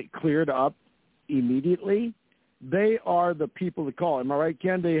you need it cleared up immediately, they are the people to call. Am I right,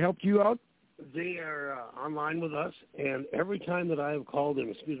 Ken? They helped you out? They are online with us, and every time that I have called them,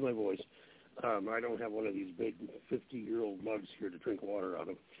 excuse my voice, I don't have one of these big 50-year-old mugs here to drink water out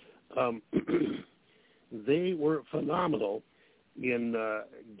of. They were phenomenal in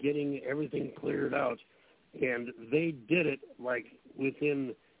getting everything cleared out, and they did it like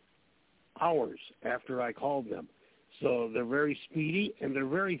within hours after I called them. So they're very speedy, and they're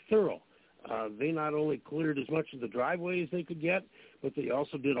very thorough. They not only cleared as much of the driveway as they could get, but they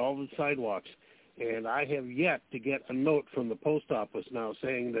also did all the sidewalks. And I have yet to get a note from the post office now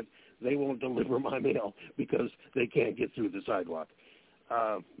saying that they won't deliver my mail because they can't get through the sidewalk.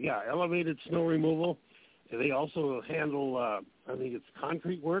 Elevated snow removal. They also handle, I think it's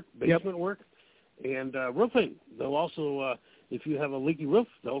concrete work, basement work, and roofing. They'll also, if you have a leaky roof,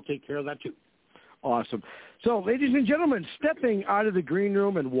 they'll take care of that too. Awesome. So, ladies and gentlemen, stepping out of the green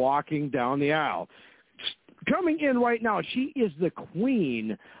room and walking down the aisle, coming in right now, she is the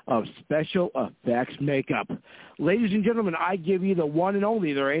queen of special effects makeup. Ladies and gentlemen, I give you the one and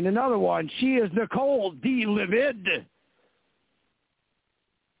only. There ain't another one. She is Nicole DeLivid.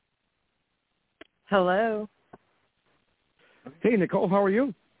 Hello. Hey, Nicole, how are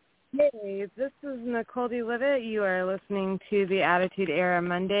you? Hey, this is Nicole DeLivid. You are listening to the Attitude Era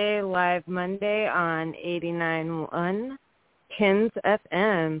Monday, live Monday on 89.1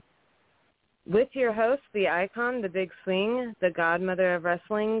 KensFM. With your host, the icon, the big swing, the godmother of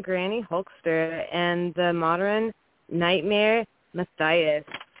wrestling, Granny Hulkster, and the modern nightmare, Matthias.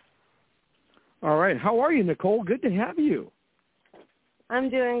 All right. How are you, Nicole? Good to have you. I'm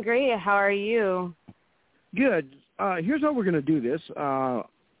doing great. How are you? Good. Here's how we're going to do this. I'm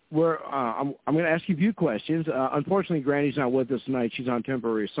going to ask you a few questions. Unfortunately, Granny's not with us tonight. She's on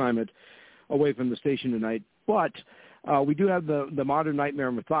temporary assignment away from the station tonight. But we do have the modern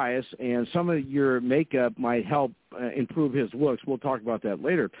nightmare Matthias, and some of your makeup might help improve his looks. We'll talk about that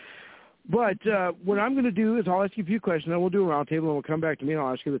later. But what I'm going to do is I'll ask you a few questions, then we'll do a round table, and we'll come back to me, and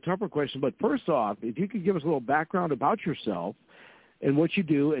I'll ask you the tougher question. But first off, if you could give us a little background about yourself and what you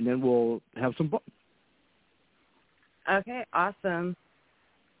do, and then we'll have some fun. Okay, awesome.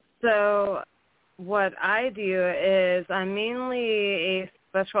 So what I do is I'm mainly a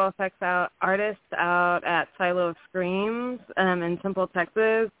special effects artist out at Silo of Screams in Temple,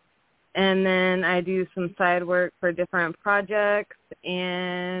 Texas. And then I do some side work for different projects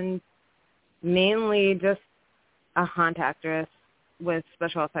and mainly just a haunt actress with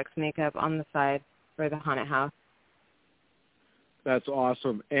special effects makeup on the side for the haunted house. That's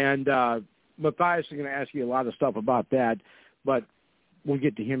awesome. And Matthias is going to ask you a lot of stuff about that, but we'll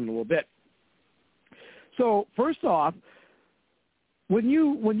get to him in a little bit. So first off, when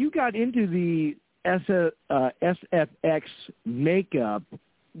you got into the SFX makeup,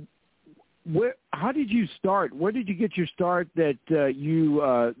 how did you start? Where did you get your start that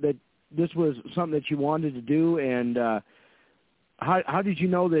that this was something that you wanted to do, and how did you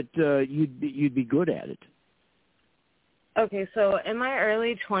know that you'd be good at it? Okay, so in my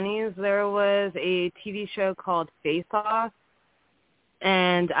early 20s, there was a TV show called Face Off,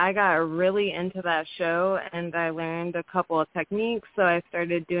 and I got really into that show, and I learned a couple of techniques, so I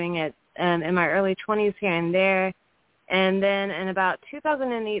started doing it in my early 20s here and there. And then in about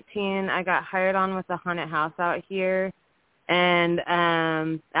 2018, I got hired on with a haunted house out here and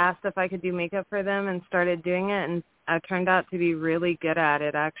asked if I could do makeup for them and started doing it, and I turned out to be really good at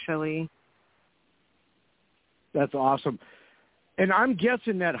it, actually. That's awesome. And I'm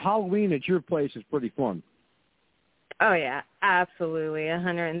guessing that Halloween at your place is pretty fun. Oh, yeah, absolutely,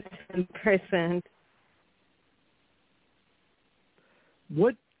 110%.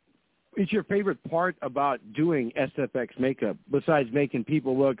 What is your favorite part about doing SFX makeup, besides making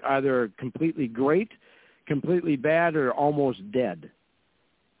people look either completely great, completely bad, or almost dead?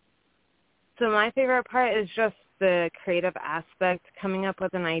 So my favorite part is just the creative aspect, coming up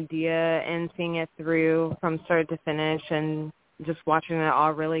with an idea and seeing it through from start to finish and just watching it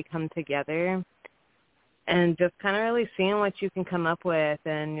all really come together and just kind of really seeing what you can come up with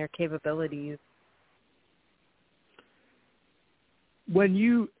and your capabilities. When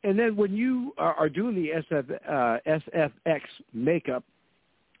you are doing the SFX makeup,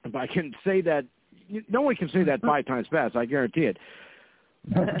 if I can say that, no one can say that 5 times fast, I guarantee it.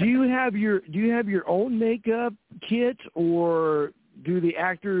 Do you have your own makeup kit, or do the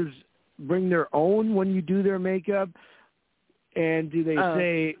actors bring their own when you do their makeup? And do they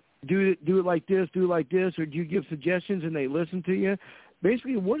say do it like this, do it like this, or do you give suggestions and they listen to you?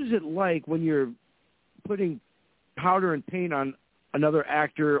 Basically, what is it like when you're putting powder and paint on another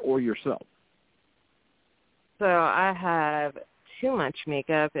actor or yourself? So I have too much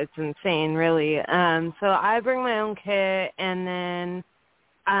makeup. It's insane, really. So I bring my own kit, and then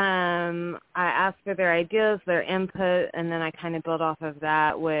I ask for their ideas, their input, and then I kind of build off of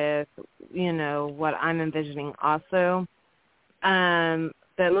that with, what I'm envisioning also.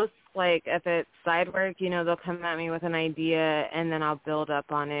 But most, like, if it's side work, they'll come at me with an idea, and then I'll build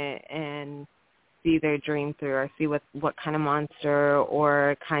up on it and see their dream through, or see what kind of monster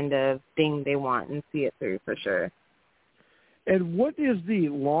or kind of thing they want and see it through for sure. And what is the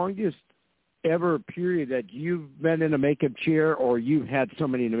longest ever period that you've been in a makeup chair, or you've had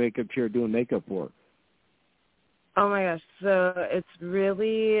somebody in a makeup chair doing makeup for? Oh my gosh, so it's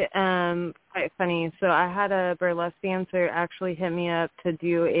really quite funny. So I had a burlesque dancer actually hit me up to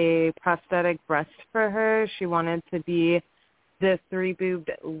do a prosthetic breast for her. She wanted to be this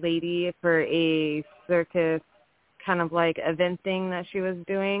 3-boobed lady for a circus kind of like event thing that she was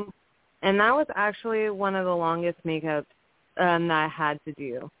doing. And that was actually one of the longest makeups that I had to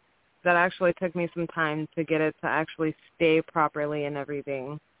do. that actually took me some time to get it to actually stay properly and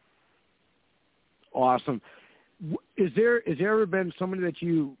everything. Awesome. Is there ever been somebody that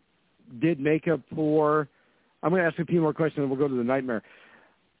you did makeup for? I'm going to ask a few more questions, and we'll go to the nightmare.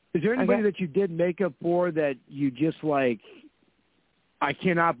 Is there anybody that you did makeup for that you just like, I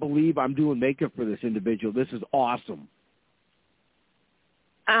cannot believe I'm doing makeup for this individual. This is awesome.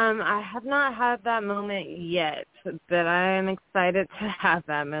 I have not had that moment yet, but I am excited to have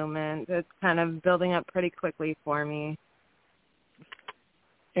that moment. It's kind of building up pretty quickly for me.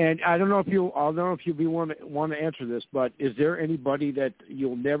 And I don't know if you'll be want to answer this, but is there anybody that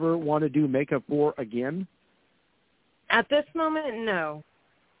you'll never want to do makeup for again? At this moment, no.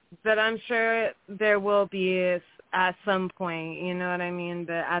 But I'm sure there will be at some point, you know what I mean?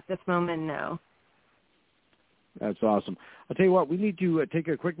 But at this moment, no. That's awesome. I'll tell you what, we need to take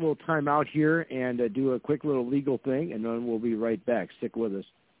a quick little time out here and do a quick little legal thing, and then we'll be right back. Stick with us.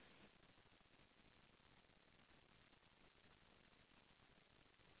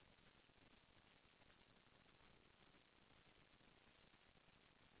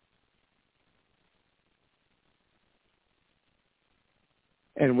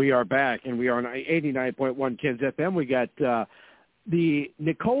 And we are back, and we are on 89.1 Kens FM. We got the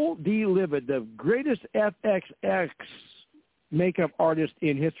Nicole D. Livid, the greatest FXX makeup artist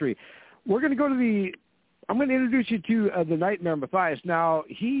in history. We're going to go to I'm going to introduce you to the Nightmare Matthias. Now,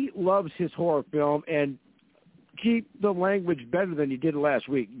 he loves his horror film, and keep the language better than you did last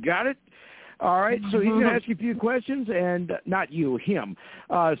week. Got it? All right, so he's going to ask you a few questions, and not you, him.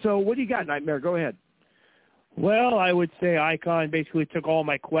 So what do you got, Nightmare? Go ahead. Well, I would say Icon basically took all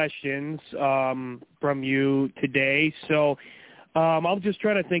my questions from you today. So I'll just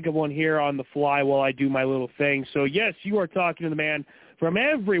try to think of one here on the fly while I do my little thing. So, yes, you are talking to the man from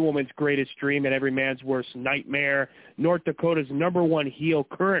every woman's greatest dream and every man's worst nightmare, North Dakota's #1 heel,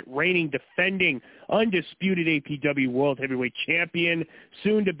 current reigning, defending, undisputed APW World Heavyweight Champion,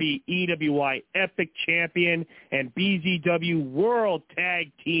 soon-to-be EWI Epic Champion, and BZW World Tag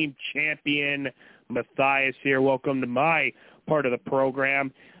Team Champion, Matthias here. Welcome to my part of the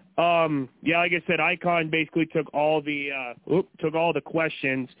program. Like I said, Icon basically took all the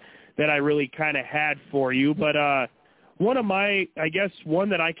questions that I really kind of had for you. But one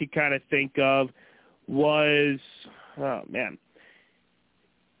that I could kind of think of was, I'm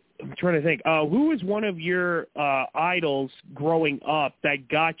trying to think. Who was one of your idols growing up that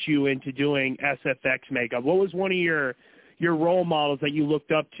got you into doing SFX makeup? What was one of your role models that you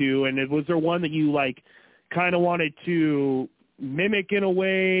looked up to, and was there one that you like kind of wanted to mimic in a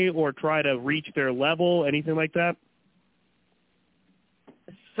way or try to reach their level, anything like that?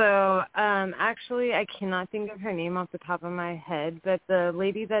 So actually I cannot think of her name off the top of my head, but the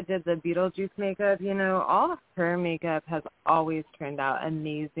lady that did the Beetlejuice makeup, all of her makeup has always turned out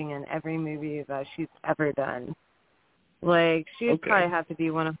amazing in every movie that she's ever done. Like, she'd probably have to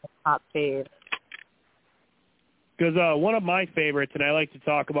be one of the top faves. Because one of my favorites, and I like to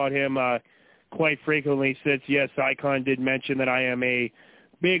talk about him quite frequently, since, yes, Icon did mention that I am a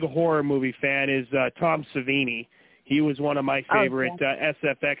big horror movie fan, is Tom Savini. He was one of my favorite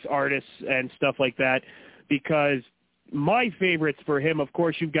SFX artists and stuff like that, because my favorites for him, of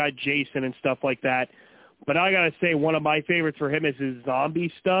course, you've got Jason and stuff like that, but I got to say one of my favorites for him is his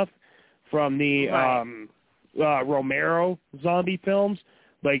zombie stuff from the Romero zombie films.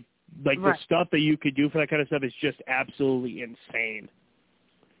 Like the stuff that you could do for that kind of stuff is just absolutely insane.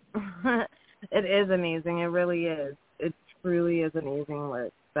 It is amazing. It really is. It truly is amazing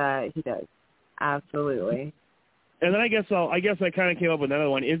work that he does. Absolutely. And then I guess I kind of came up with another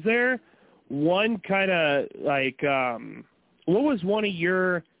one. Is there one kind of like, what was one of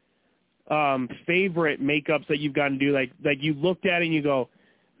your favorite makeups that you've gotten to do? Like you looked at it and you go,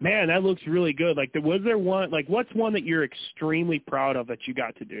 man, that looks really good. Like, was there one, like, what's one that you're extremely proud of that you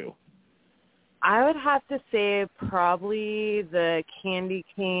got to do? I would have to say probably the candy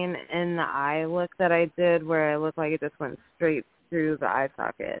cane in the eye look that I did, where it looked like it just went straight through the eye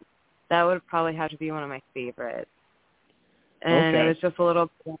socket. That would probably have to be one of my favorites. And it was just a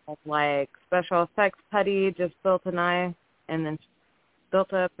little bit of, like, special effects putty, just built an eye, and then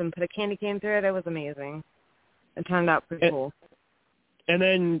built up and put a candy cane through it. It was amazing. It turned out pretty cool. And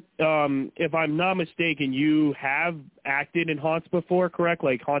then, if I'm not mistaken, you have acted in haunts before, correct?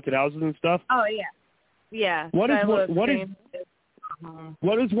 Like haunted houses and stuff? Oh, yeah. Yeah. What is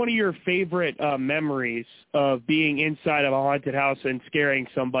one of your favorite memories of being inside of a haunted house and scaring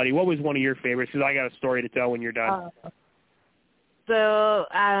somebody? What was one of your favorites? Because I got a story to tell when you're done. So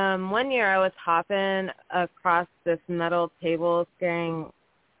one year I was hopping across this metal table scaring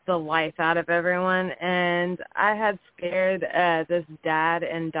the life out of everyone. And I had scared this dad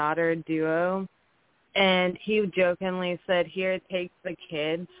and daughter duo, and he jokingly said, "Here, take the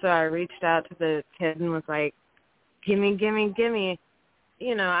kid." So I reached out to the kid and was like, "Gimme, gimme, gimme."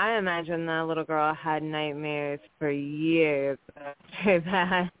 You know, I imagine the little girl had nightmares for years after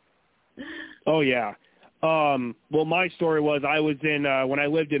that. Oh, yeah. Well, my story was I was in, when I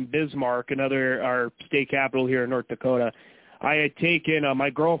lived in Bismarck, our state capital here in North Dakota, I had taken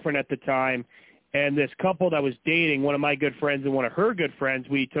my girlfriend at the time and this couple that was dating, one of my good friends and one of her good friends,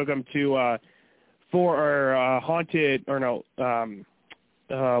 we took them to, for our haunted, or no,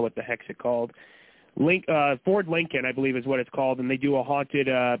 what the heck's it called? Fort Lincoln, I believe is what it's called, and they do a haunted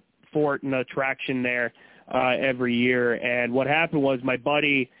fort and attraction there every year. And what happened was my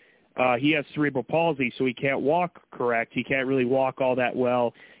buddy, he has cerebral palsy, so he can't walk correct. He can't really walk all that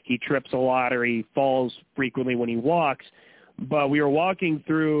well. He trips a lot, or he falls frequently when he walks. But we were walking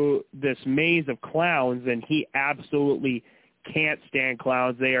through this maze of clowns, and he absolutely can't stand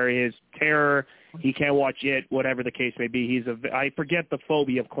clowns. They are his terror. He can't watch it, whatever the case may be. I forget the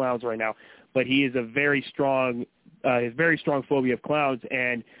phobia of clowns right now, but he is his very strong phobia of clowns.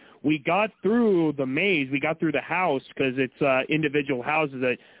 And we got through the maze. We got through the house because it's individual houses,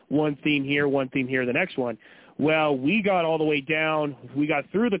 that one theme here, the next one. Well, we got all the way down. We got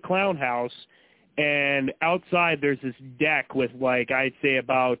through the clown house, and outside there's this deck with, like, I'd say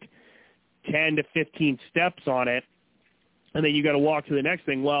about 10 to 15 steps on it, and then you got to walk to the next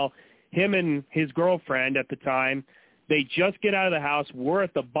thing. Well, him and his girlfriend at the time, they just get out of the house. We're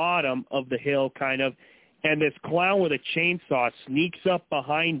at the bottom of the hill, kind of, and this clown with a chainsaw sneaks up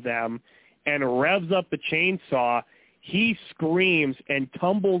behind them and revs up the chainsaw. He screams and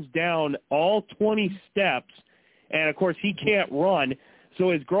tumbles down all 20 steps, and, of course, he can't run, so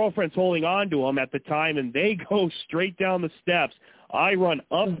his girlfriend's holding on to him at the time, and they go straight down the steps. I run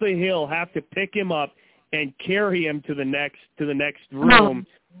up the hill, have to pick him up and carry him to the next room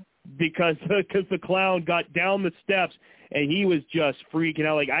because the clown got down the steps, and he was just freaking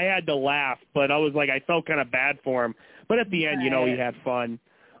out. Like, I had to laugh, but I was like, I felt kind of bad for him. But at the end, you know, he had fun.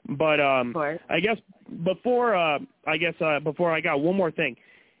 But I guess before I got one more thing.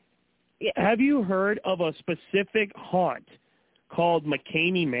 Have you heard of a specific haunt called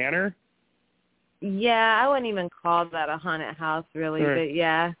McCamey Manor? Yeah, I wouldn't even call that a haunted house, really, but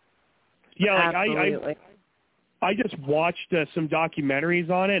yeah. Yeah, like absolutely. I just watched some documentaries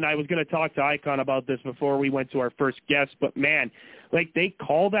on it, and I was going to talk to Icon about this before we went to our first guest. But man, like, they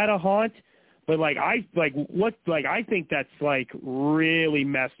call that a haunt, but I think that's like really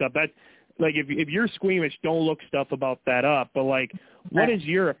messed up. That, like, if you're squeamish, don't look stuff about that up. But like, what is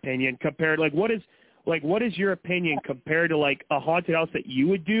your opinion compared? What is your opinion compared to like a haunted house that you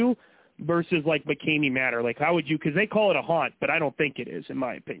would do versus like McCamey Manor? Like, how would you? Because they call it a haunt, but I don't think it is, in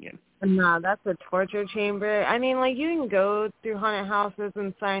my opinion. No, that's a torture chamber. I mean, like, you can go through haunted houses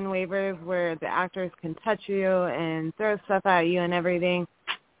and sign waivers where the actors can touch you and throw stuff at you and everything.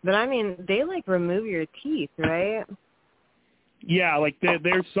 But, I mean, they, like, remove your teeth, right? Yeah, like,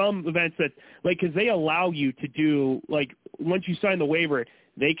 there's some events that, like, because they allow you to do, like, once you sign the waiver,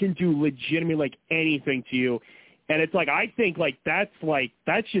 they can do legitimately, like, anything to you. And it's like, I think, like, that's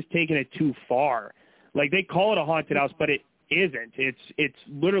just taking it too far. Like, they call it a haunted house, but it isn't. It's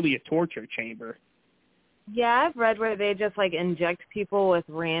literally a torture chamber. Yeah, I've read where they just like inject people with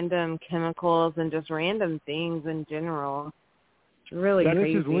random chemicals and just random things in general. It's really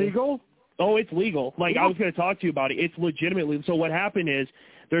crazy. This is legal? Oh, it's legal. Like, I was going to talk to you about it. It's legitimately. So what happened is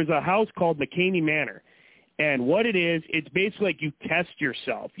there's a house called McCamey Manor, and what it is, it's basically like you test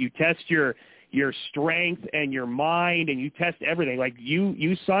yourself. You test your strength and your mind, and you test everything. Like,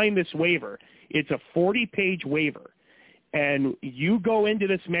 you sign this waiver. It's a 40-page waiver. And you go into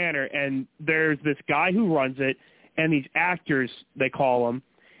this manor, and there's this guy who runs it, and these actors, they call them.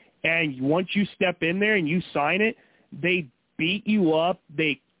 And once you step in there and you sign it, they beat you up.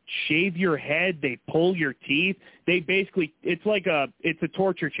 They shave your head. They pull your teeth. They basically, it's a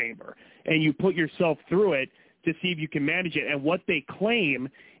torture chamber. And you put yourself through it to see if you can manage it. And what they claim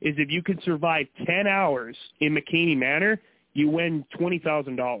is if you can survive 10 hours in McCamey Manor, you win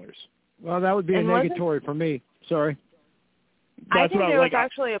 $20,000. Well, that would be a negatory for me. Sorry. I think there was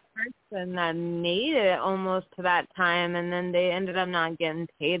actually a person that made it almost to that time, and then they ended up not getting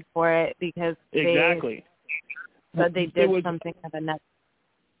paid for it because they said they did something of a net.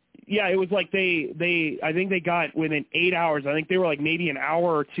 Yeah, it was like I think they got within 8 hours. I think they were like maybe an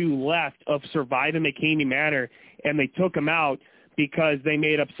hour or two left of surviving McCamey Manor, and they took them out because they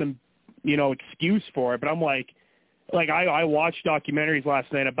made up some, excuse for it. But I'm like I watched documentaries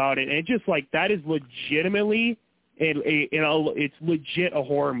last night about it, and it just like that is legitimately it's legit a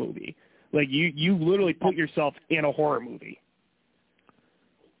horror movie. Like you literally put yourself in a horror movie.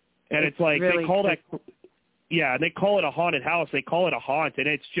 And it's like really they call that, yeah, they call it a haunted house. They call it a haunt, and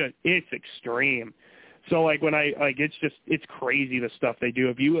it's extreme. So like when it's crazy the stuff they do.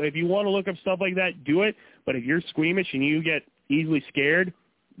 If you want to look up stuff like that, do it. But if you're squeamish and you get easily scared,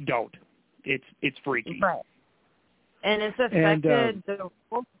 don't. It's freaky. Right. And it's affected the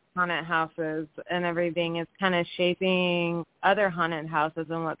haunted houses and everything. It's kind of shaping other haunted houses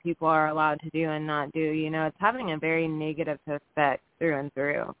and what people are allowed to do and not do. You know, it's having a very negative effect through and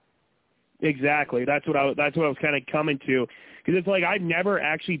through. Exactly. That's what I was kind of coming to, because it's like I've never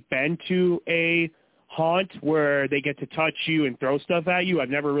actually been to a haunt where they get to touch you and throw stuff at you. I've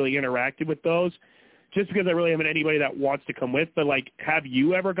never really interacted with those, just because I really haven't anybody that wants to come with. But like, have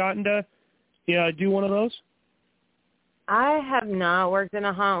you ever gotten to do one of those? I have not worked in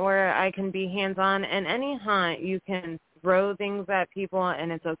a haunt where I can be hands-on. In any haunt, you can throw things at people,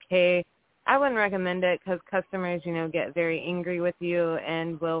 and it's okay. I wouldn't recommend it because customers, get very angry with you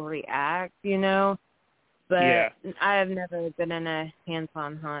and will react, But yeah. I have never been in a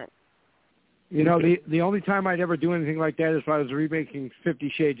hands-on haunt. The only time I'd ever do anything like that is if I was remaking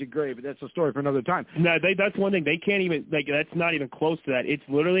 50 Shades of Grey, but that's a story for another time. No, that's one thing. They can't even, that's not even close to that. It's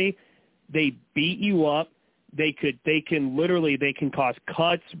literally, they beat you up. They can cause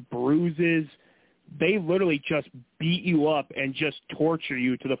cuts, bruises. They literally just beat you up and just torture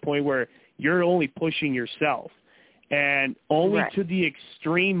you to the point where you're only pushing yourself, and only to the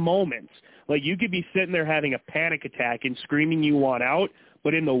extreme moments. Like you could be sitting there having a panic attack and screaming you want out,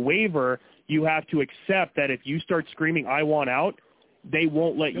 but in the waiver, you have to accept that if you start screaming I want out, they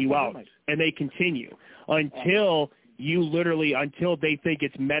won't let you out, and they continue until they think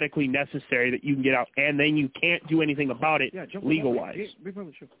it's medically necessary that you can get out, and then you can't do anything about it legal-wise.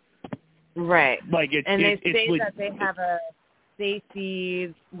 Right. Like they say that they have a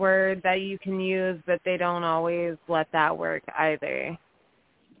safety word that you can use, but they don't always let that work either.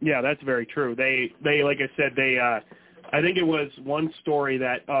 Yeah, that's very true. They like I said, I think it was one story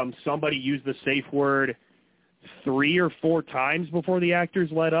that somebody used the safe word 3 or 4 times before the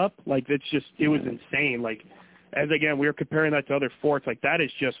actors let up. Like it was insane. Like, as again, we were comparing that to other forts. Like that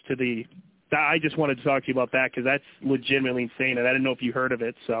is just I just wanted to talk to you about that because that's legitimately insane, and I didn't know if you heard of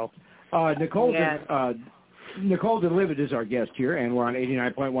it. So, Nicole Delivered is our guest here, and we're on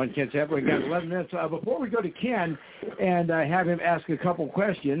 89.1 KensFM. We've got 11 minutes. Before we go to Ken and have him ask a couple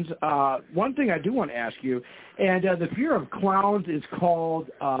questions, one thing I do want to ask you, and the fear of clowns is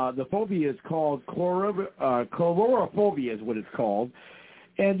called, the phobia is called chlorophobia is what it's called.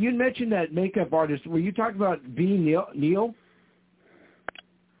 And you mentioned that makeup artist. Were you talking about B. Neal?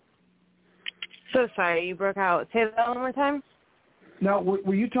 So sorry, you broke out. Say that one more time. Now,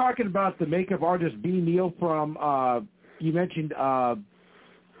 were you talking about the makeup artist B. Neal from, you mentioned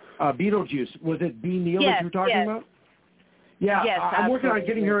Beetlejuice. Was it B. Neal that you were talking about? Yeah, yes, I'm working on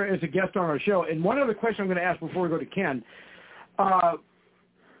getting her as a guest on our show. And one other question I'm going to ask before we go to Ken.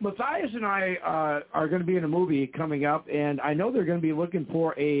 Matthias and I are going to be in a movie coming up, and I know they're going to be looking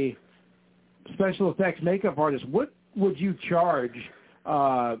for a special effects makeup artist. What would you charge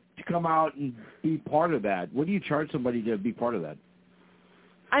to come out and be part of that? What do you charge somebody to be part of that?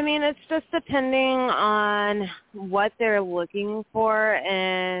 I mean, it's just depending on what they're looking for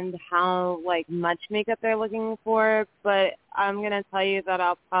and how, much makeup they're looking for. But I'm going to tell you that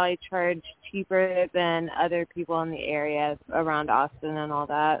I'll probably charge cheaper than other people in the area around Austin and all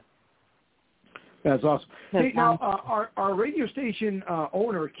that. That's awesome. Hey, now, our radio station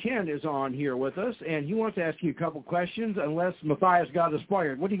owner, Ken, is on here with us, and he wants to ask you a couple questions, unless Matthias got us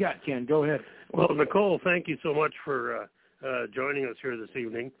fired. What do you got, Ken? Go ahead. Well, Nicole, thank you so much for joining us here this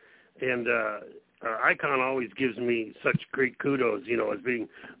evening. And Icon always gives me such great kudos, as being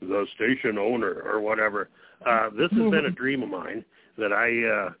the station owner or whatever. This has been a dream of mine that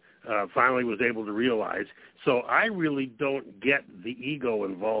I finally was able to realize. So I really don't get the ego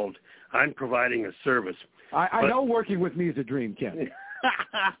involved. I'm providing a service. I know working with me is a dream, Ken.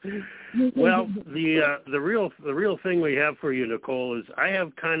 Well, the real thing we have for you, Nicole, is I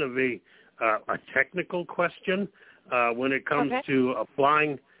have kind of a technical question when it comes to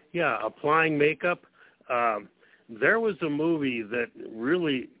applying makeup. There was a movie that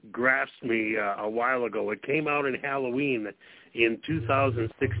really grasped me a while ago. It came out in Halloween in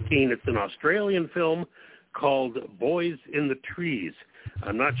 2016. It's an Australian film called Boys in the Trees.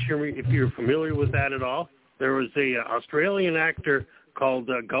 I'm not sure if you're familiar with that at all. There was a Australian actor called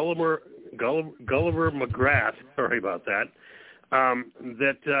Gulliver McGrath. Sorry about that.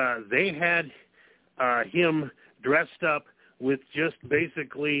 That they had him dressed up with just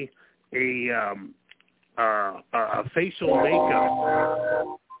basically a a facial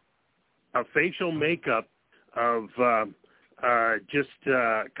makeup of just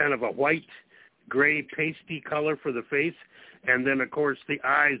kind of a white, gray, pasty color for the face, and then, of course, the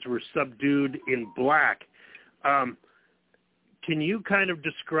eyes were subdued in black. Can you kind of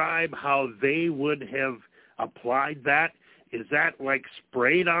describe how they would have applied that? Is that like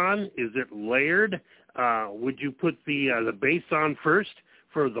sprayed on? Is it layered? Would you put the base on first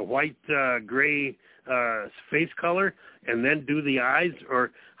for the white, gray face color and then do the eyes?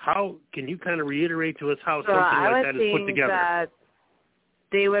 Or how can you kind of reiterate to us how something like that is put together? That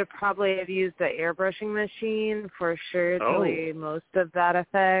they would probably have used the airbrushing machine for sure to lay most of that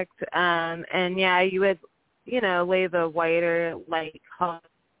effect. And yeah, you would, lay the whiter light color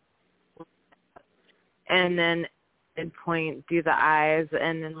and then midpoint do the eyes,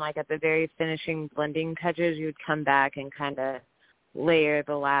 and then like at the very finishing blending touches, you would come back and kind of layer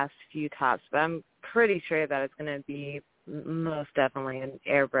the last few tops. But I'm pretty sure that it's going to be most definitely an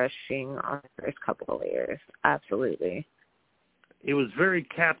airbrushing on the first couple of layers. Absolutely. It was very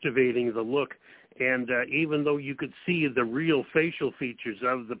captivating, the look, and even though you could see the real facial features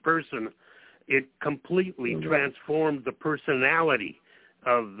of the person, it completely transformed the personality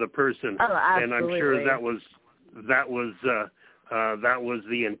of the person. Oh, absolutely. And I'm sure that was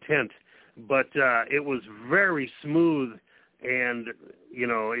the intent. But it was very smooth, and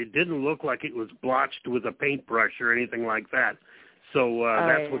it didn't look like it was blotched with a paintbrush or anything like that. So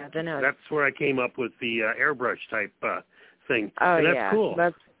that's where I came up with the airbrush type thing. Oh, and that's cool.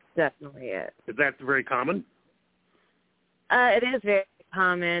 That's definitely it. Is that very common? It is very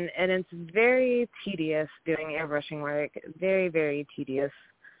common, and it's very tedious doing airbrushing work. Very, very tedious.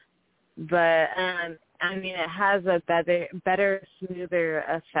 But it has a better, smoother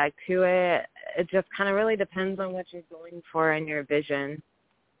effect to it. It just kind of really depends on what you're going for in your vision.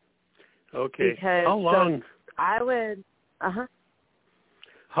 Okay. Because how long? I would.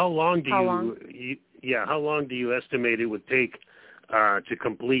 How long do you estimate it would take to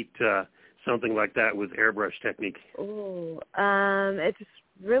complete something like that with airbrush technique? It just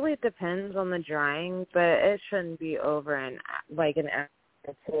really depends on the drawing, but it shouldn't be over an hour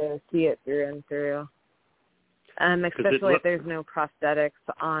to see it through and through. Especially if there's no prosthetics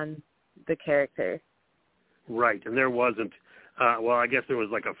on the character. Right, and there wasn't. I guess there was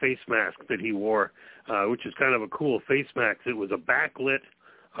like a face mask that he wore, which is kind of a cool face mask. It was a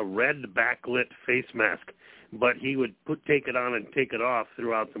red backlit face mask, but he would take it on and take it off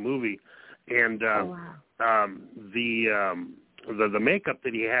throughout the movie. And the makeup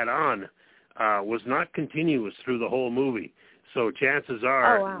that he had on was not continuous through the whole movie. So chances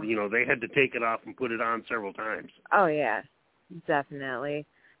are, they had to take it off and put it on several times. Oh, yeah, definitely.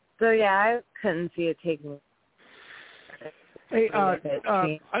 So, yeah, I couldn't see it taking... Hey, I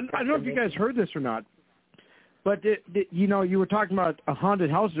don't know if you guys heard this or not, but, you were talking about a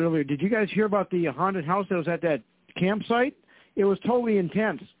haunted house earlier. Did you guys hear about the haunted house that was at that campsite? It was totally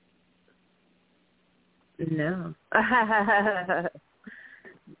intense. No.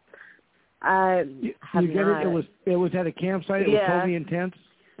 You get it? It was at a campsite. It was totally intense.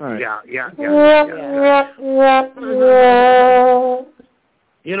 All right. Yeah.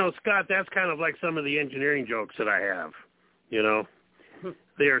 Scott, that's kind of like some of the engineering jokes that I have.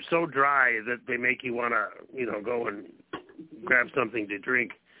 They are so dry that they make you want to, go and grab something to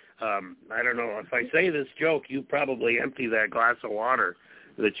drink. I don't know. If I say this joke, you probably empty that glass of water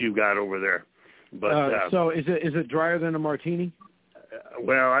that you got over there. But so is it drier than a martini?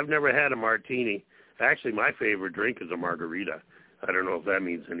 Well, I've never had a martini. Actually, my favorite drink is a margarita. I don't know if that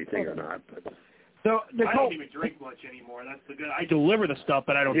means anything or not. But. So I don't even drink much anymore. That's the good. I deliver the stuff,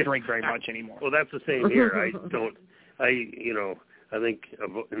 but I don't drink very much anymore. Well, that's the same here. I think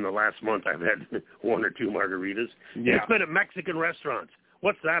in the last month I've had 1 or 2 margaritas. Yeah. It's been at Mexican restaurants.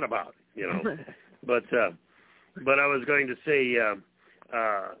 What's that about? But I was going to say.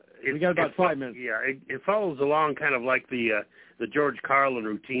 We got about 5 minutes. Yeah, it follows along kind of like the George Carlin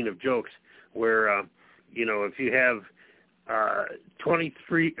routine of jokes, where if you have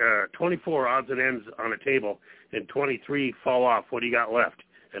 24 odds and ends on a table and 23 fall off, what do you got left?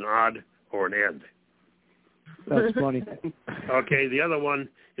 An odd or an end? That's funny. Okay, the other one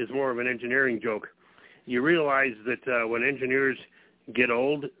is more of an engineering joke. You realize that when engineers get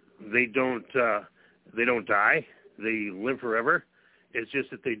old, they don't die; they live forever. It's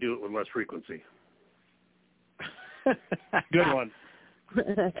just that they do it with less frequency. Good one.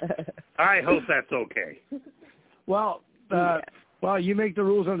 I hope that's okay. Well, you make the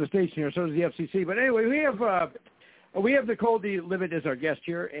rules on the station here, so does the FCC. But anyway, we have We have Nicole DeLivet as our guest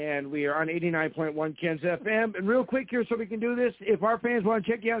here, and we are on 89.1 KensFM. And real quick here, so we can do this, if our fans want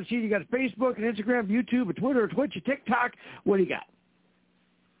to check you out and see you got Facebook and Instagram, YouTube, a Twitter, a Twitch, a TikTok, what do you got?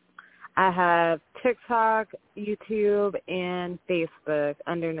 I have TikTok, YouTube, and Facebook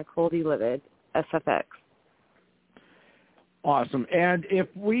under Nicole DeLivet, SFX. Awesome. And if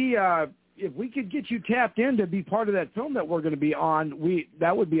we could get you tapped in to be part of that film that we're going to be on,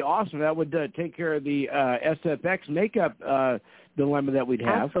 that would be awesome. That would take care of the SFX makeup dilemma that we'd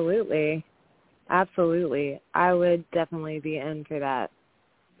have. Absolutely. I would definitely be in for that.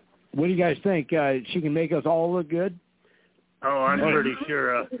 What do you guys think? She can make us all look good? Oh, I'm pretty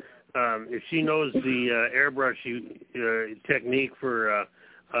sure. If she knows the airbrush technique for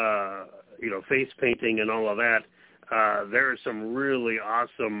face painting and all of that, there are some really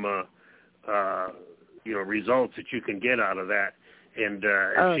awesome results that you can get out of that. And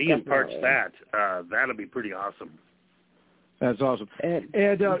if she imparts that, that'll be pretty awesome. That's awesome.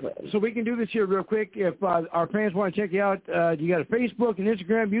 And so we can do this here real quick. If our fans want to check you out, you got a Facebook, an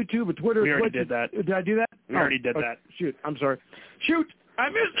Instagram, YouTube, a Twitter. We already did that. Did I do that? We already did that. Shoot, I'm sorry. I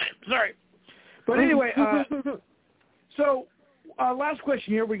missed it. Sorry. But anyway, so last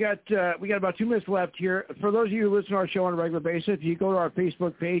question here. We got about 2 minutes left here. For those of you who listen to our show on a regular basis, if you go to our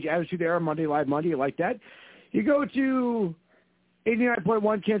Facebook page, Attitude Era Monday Live Monday, you like that. You go to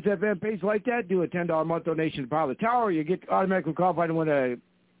 89.1 KensFM page like that, do a $10 a month donation to Power the Tower. You get automatically qualified to win an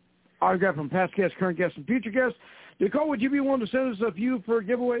autograph from past guests, current guests, and future guests. Nicole, would you be willing to send us a few for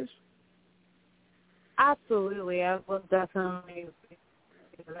giveaways? Absolutely. I will definitely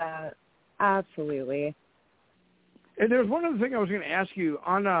do that. Absolutely. And there's one other thing I was going to ask you.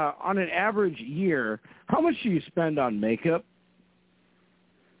 On an average year, how much do you spend on makeup?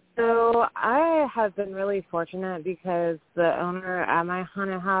 So I have been really fortunate because the owner at my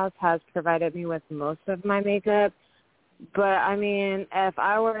haunted house has provided me with most of my makeup. But, I mean, if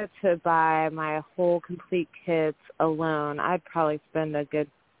I were to buy my whole complete kits alone, I'd probably spend a good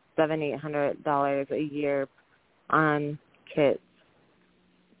 $700-800 a year on kits.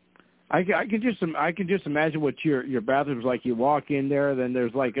 I can just imagine what your bathroom's like. You walk in there, then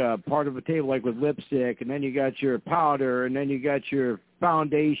there's like a part of a table like with lipstick, and then you got your powder, and then you got your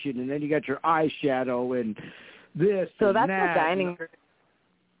foundation, and then you got your eyeshadow, and this. So that's that. the dining room.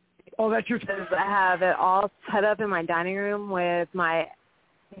 Oh, that's your. I have it all set up in my dining room with my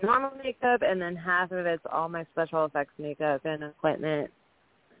normal makeup, and then half of it's all my special effects makeup and equipment.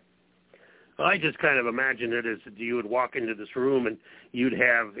 I just kind of imagine it as you would walk into this room and you'd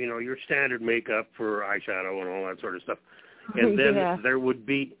have, your standard makeup for eyeshadow and all that sort of stuff. And then there would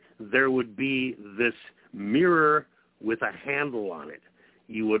be this mirror with a handle on it.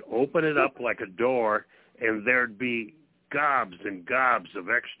 You would open it up like a door, and there'd be gobs and gobs of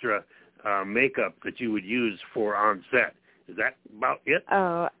extra makeup that you would use for on set. Is that about it?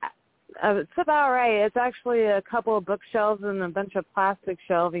 Oh, it's about right. It's actually a couple of bookshelves and a bunch of plastic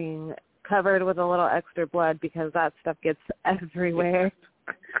shelving covered with a little extra blood because that stuff gets everywhere.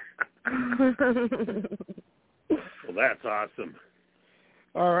 Well, that's awesome.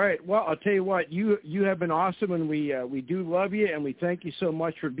 All right. Well, I'll tell you what, you have been awesome, and we do love you, and we thank you so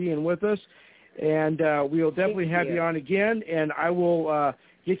much for being with us. And we'll definitely have you on again, and I will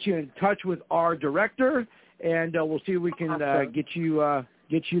get you in touch with our director, and we'll see if we can get you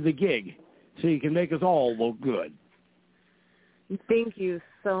the gig so you can make us all look good. Thank you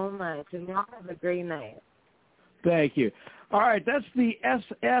so much, and y'all have a great night. Thank you. All right, that's the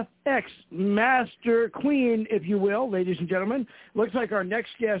SFX Master Queen, if you will, ladies and gentlemen. Looks like our next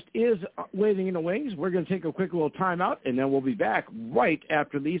guest is waiting in the wings. We're going to take a quick little time out, and then we'll be back right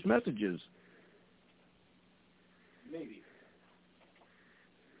after these messages. Maybe.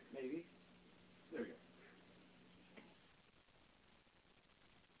 There we go.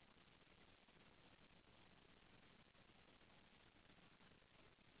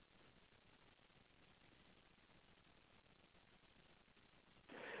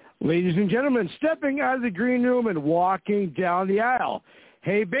 Ladies and gentlemen, stepping out of the green room and walking down the aisle.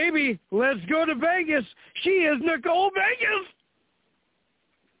 Hey, baby, let's go to Vegas. She is Nicole Vegas.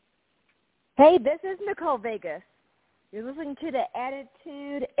 Hey, this is Nicole Vegas. You're listening to the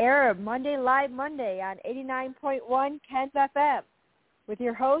Attitude Era Monday Live Monday on 89.1 KensFM with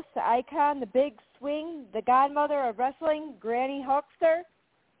your host, the icon, the big swing, the godmother of wrestling, Granny Hulkster,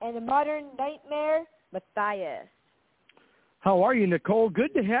 and the modern nightmare, Matthias. How are you, Nicole?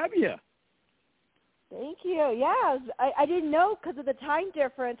 Good to have you. Thank you. Yeah, I didn't know because of the time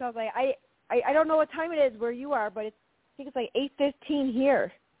difference. I was like, I don't know what time it is where you are, but I think it's like 8:15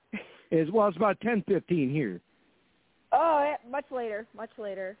 here. It's about 10:15 here. Oh, yeah, much later.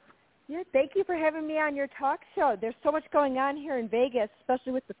 Yeah, thank you for having me on your talk show. There's so much going on here in Vegas,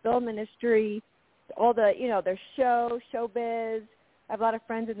 especially with the film industry, all the, there's showbiz. I have a lot of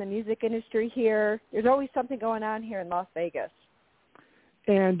friends in the music industry here. There's always something going on here in Las Vegas.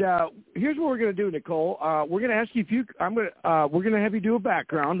 And here's what we're going to do, Nicole. We're going to ask you we're going to have you do a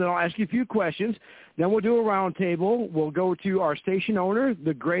background, and I'll ask you a few questions. Then we'll do a round table. We'll go to our station owner,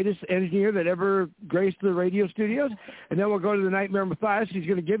 the greatest engineer that ever graced the radio studios, and then we'll go to the Nightmare Matthias. He's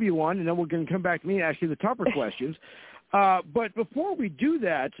going to give you one, and then we're going to come back to me and ask you the tougher questions. But before we do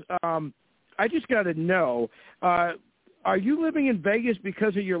that, I just got to know, are you living in Vegas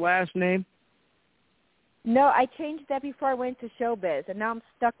because of your last name? No, I changed that before I went to showbiz, and now I'm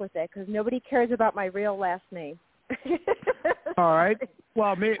stuck with it because nobody cares about my real last name. All right.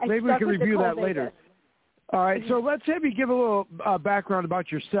 Well, maybe we can review that later. All right. So let's have you give a little background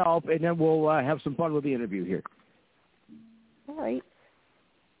about yourself, and then we'll have some fun with the interview here. All right.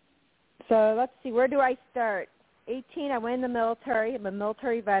 So let's see. Where do I start? 18, I went in the military. I'm a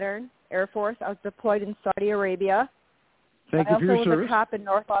military veteran, Air Force. I was deployed in Saudi Arabia. Thank you for your service. I also was a cop in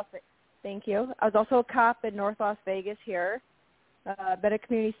North Las Vegas. Thank you. I was also a cop in North Las Vegas here. Been a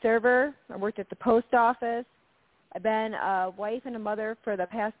community server. I worked at the post office. I've been a wife and a mother for the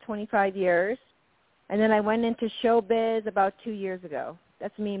past 25 years. And then I went into showbiz about 2 years ago.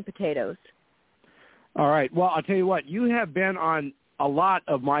 That's me and potatoes. All right. Well, I'll tell you what. You have been on a lot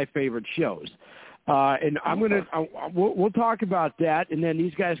of my favorite shows. And I'm going to we'll talk about that, and then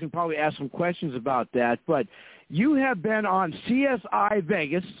these guys can probably ask some questions about that. But you have been on CSI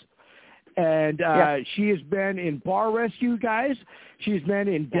Vegas. And she has been in Bar Rescue Guys. She's been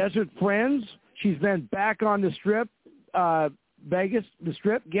in Desert Friends. She's been back on the Strip, Vegas, the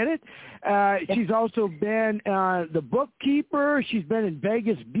Strip. Get it? She's also been the Bookkeeper. She's been in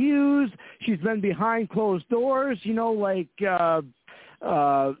Vegas Views. She's been behind closed doors. It's a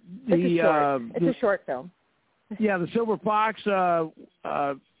short film. Yeah, the Silver Fox.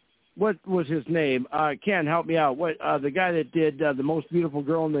 What was his name? Ken, help me out. What the guy that did The Most Beautiful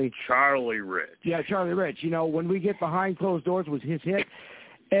Girl in the... Charlie Rich. Yeah, Charlie Rich. When We Get Behind Closed Doors was his hit.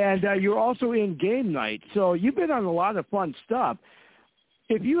 And you're also in Game Night. So you've been on a lot of fun stuff.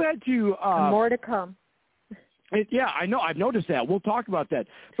 If you had to... more to come. Yeah, I know. I've noticed that. We'll talk about that.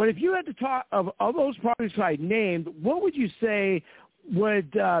 But if you had to talk of those projects I named, what would you say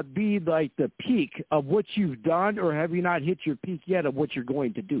would be like the peak of what you've done, or have you not hit your peak yet of what you're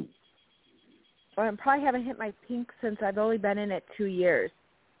going to do? I probably haven't hit my peak since I've only been in it 2 years.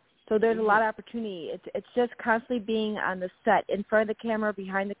 So there's a lot of opportunity. It's just constantly being on the set, in front of the camera,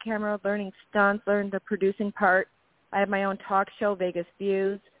 behind the camera, learning stunts, learning the producing part. I have my own talk show, Vegas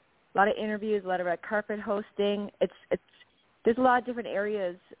Views, a lot of interviews, a lot of red carpet hosting. There's a lot of different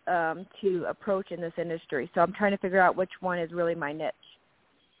areas to approach in this industry. So I'm trying to figure out which one is really my niche.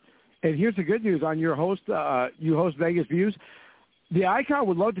 And here's the good news on your host. You host Vegas Views. The Icon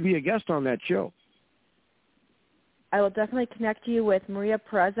would love to be a guest on that show. I will definitely connect you with Maria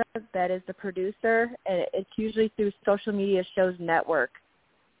Pereza, that is the producer, and it's usually through Social Media Shows Network.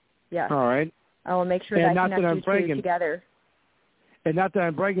 Yeah. All right. I will make sure that I connect you two together. And not that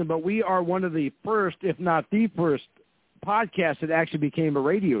I'm bragging, but we are one of the first, if not the first, podcast that actually became a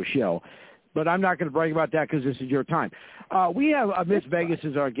radio show. But I'm not going to brag about that because this is your time. We have Miss Vegas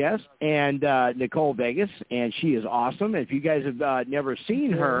as our guest, and Nicole Vegas, and she is awesome. If you guys have never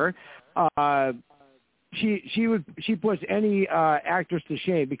seen her, she puts any actress to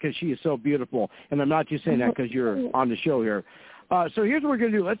shame because she is so beautiful. And I'm not just saying that because you're on the show here. So here's what we're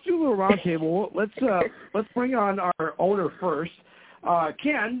going to do. Let's do a little round table. Let's bring on our owner first.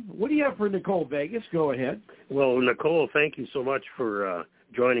 Ken, what do you have for Nicole Vegas? Go ahead. Well, Nicole, thank you so much for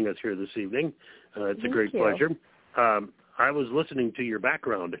joining us here this evening. It's a great pleasure. I was listening to your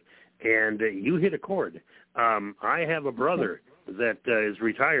background, and you hit a chord. I have a brother that is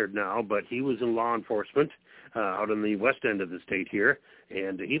retired now, but he was in law enforcement out in the west end of the state here,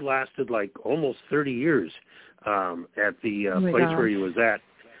 and he lasted like almost 30 years at the place where he was at.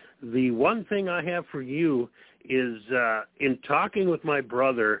 The one thing I have for you is in talking with my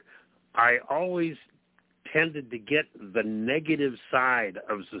brother, I always tended to get the negative side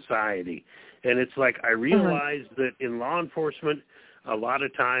of society. And it's like I realized that in law enforcement, a lot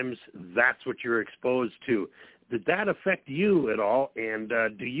of times that's what you're exposed to. Did that affect you at all? And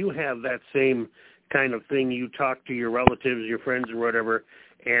do you have that same kind of thing? You talk to your relatives, your friends, or whatever,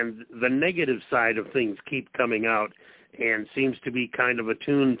 and the negative side of things keep coming out and seems to be kind of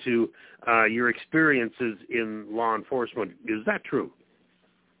attuned to your experiences in law enforcement. Is that true?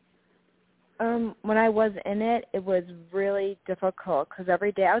 When I was in it, it was really difficult because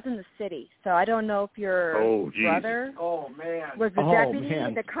every day I was in the city. So I don't know if your brother was the deputy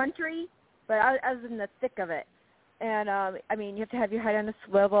in the country, but I was in the thick of it. And, I mean, you have to have your head on a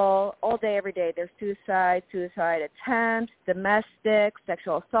swivel all day, every day. There's suicide attempts, domestic,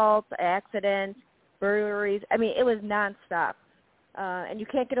 sexual assaults, accidents, burglaries. I mean, it was nonstop. And you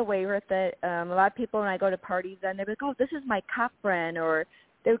can't get away with it. A lot of people, when I go to parties, then they're like, oh, this is my cop friend, or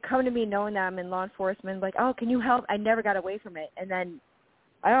they would come to me knowing that I'm in law enforcement, like, oh, can you help? I never got away from it. And then,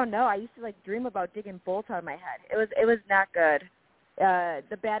 I don't know, I used to, like, dream about digging bolts out of my head. It was not good.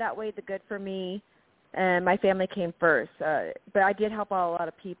 The bad outweighed the good for me, and my family came first. But I did help out a lot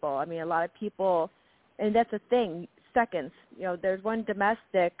of people. I mean, a lot of people, and that's the thing, seconds. You know, there's one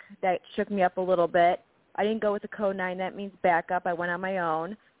domestic that shook me up a little bit. I didn't go with the code 9. That means backup. I went on my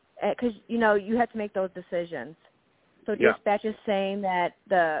own because, you know, you have to make those decisions. So dispatch is saying that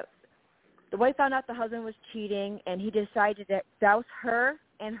the wife found out the husband was cheating, and he decided to douse her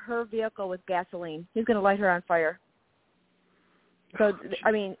and her vehicle with gasoline. He's going to light her on fire. So,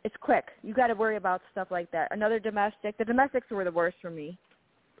 I mean, it's quick. You got to worry about stuff like that. Another domestic. The domestics were the worst for me.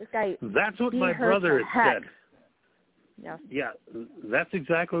 This guy. That's what my brother had said. Yeah, that's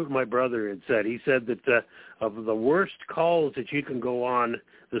exactly what my brother had said. He said that of the worst calls that you can go on,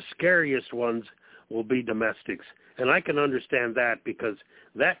 the scariest ones will be domestics. And I can understand that because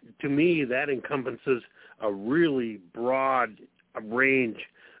that, to me, that encompasses a really broad range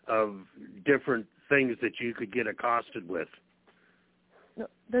of different things that you could get accosted with.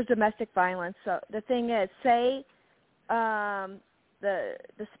 There's domestic violence. So the thing is, say the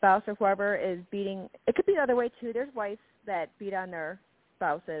spouse or whoever is beating, it could be the other way too. There's wives that beat on their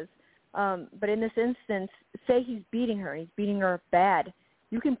spouses. But in this instance, say he's beating her bad.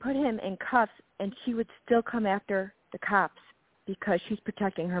 You can put him in cuffs, and she would still come after the cops because she's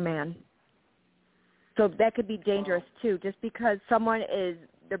protecting her man. So that could be dangerous too. Just because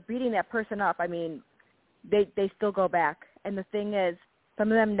they're beating that person up, I mean, they still go back. And the thing is, some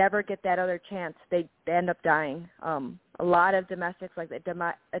of them never get that other chance. They end up dying. A lot of domestics, like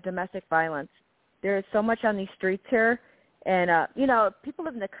domestic violence. There is so much on these streets here. And, you know, people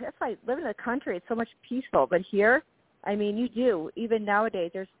live in the country. It's so much peaceful. But here, I mean, you do. Even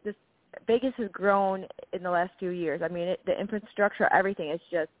nowadays, there's this. Vegas has grown in the last few years. I mean, the infrastructure, everything is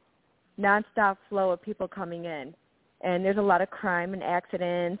just nonstop flow of people coming in. And there's a lot of crime and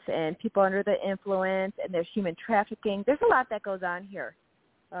accidents and people under the influence, and there's human trafficking. There's a lot that goes on here.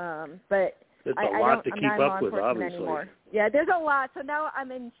 But it's a lot to keep up with, obviously. Anymore. Yeah, there's a lot. So now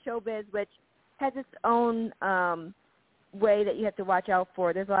I'm in showbiz, which has its own way that you have to watch out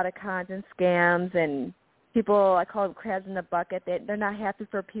for. There's a lot of cons and scams, and people, I call them crabs in the bucket. They're not happy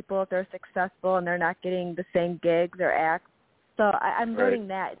for people if they're successful and they're not getting the same gigs or acts. So I'm learning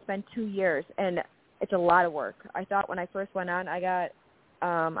that. It's been 2 years, and it's a lot of work. I thought when I first went on, I got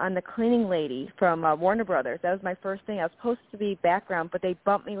on the cleaning lady from Warner Brothers. That was my first thing. I was supposed to be background, but they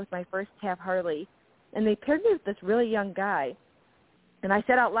bumped me with my first Taft Hartley, and they paired me with this really young guy. And I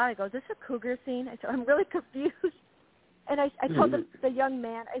said out loud, I go, is this a cougar scene? I said, I'm really confused. And I told the young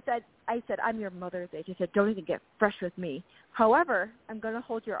man, I said, I'm your mother's age. I said, don't even get fresh with me. However, I'm going to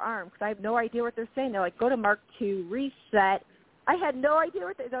hold your arm because I have no idea what they're saying. They're like, go to Mark II, reset. I had no idea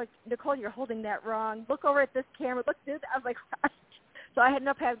what they're like, Nicole, you're holding that wrong. Look over at this camera. Look, dude. I was like, what? So I ended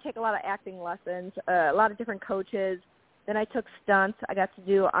up having to take a lot of acting lessons, a lot of different coaches. Then I took stunts. I got to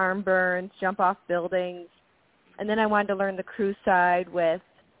do arm burns, jump off buildings. And then I wanted to learn the crew side with,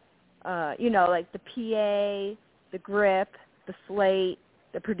 you know, like the PA, the grip, the slate,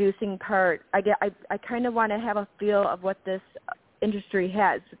 the producing part. I kind of want to have a feel of what this industry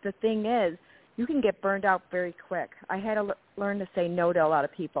has. The thing is, you can get burned out very quick. I had to learn to say no to a lot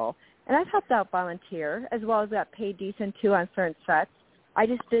of people. And I've helped out volunteer as well as got paid decent too on certain sets. I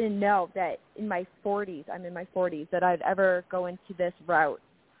just didn't know that in my 40s, that I'd ever go into this route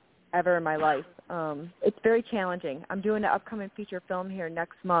ever in my life. It's very challenging. I'm doing an upcoming feature film here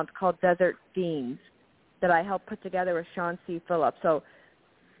next month called Desert Fiends that I helped put together with Sean C. Phillips. So,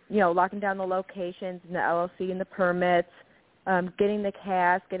 you know, locking down the locations and the LLC and the permits, getting the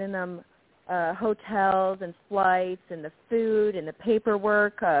cast, getting them hotels and flights and the food and the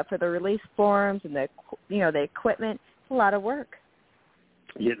paperwork for the release forms and the equipment. It's a lot of work.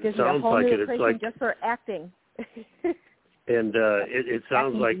 It sounds like it. It's like just for acting. And it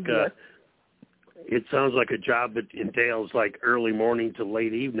sounds like a job that entails like early morning to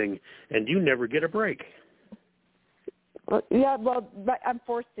late evening, and you never get a break. Well, yeah, well, but I'm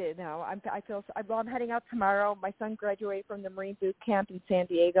forced to now. I'm heading out tomorrow. My son graduated from the Marine Boot Camp in San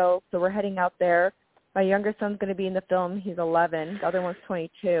Diego, so we're heading out there. My younger son's going to be in the film. He's 11. The other one's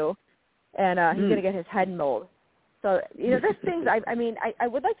 22. and he's going to get his head mowed. So, there's things, I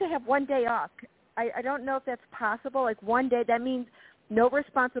would like to have one day off. I don't know if that's possible. Like one day, that means no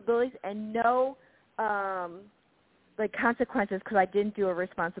responsibilities and no, consequences because I didn't do a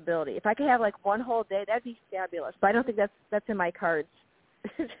responsibility. If I could have, one whole day, that'd be fabulous. But I don't think that's in my cards.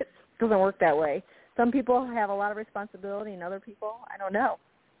 It just doesn't work that way. Some people have a lot of responsibility and other people, I don't know.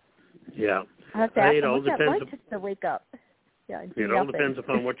 Yeah. I have to ask them, what's that like to wake up? Yeah, it all depends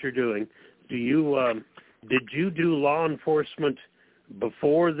upon what you're doing. Do you did you do law enforcement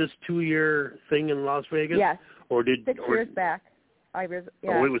before this 2-year thing in Las Vegas? Yes. Or did 6 years back. Oh,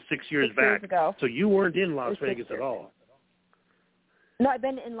 it was 6 years back. 6 years ago. So you weren't in Las Vegas at all. No, I've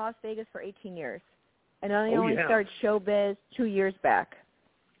been in Las Vegas for 18 years. And I only started showbiz 2 years back.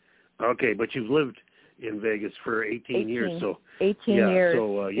 Okay, but you've lived in Vegas for 18 years. So 18 years.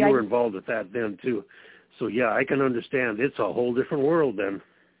 So you were involved with that then, too. So, I can understand. It's a whole different world then.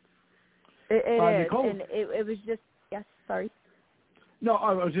 It is. Nicole? And it was just, yes, sorry. No,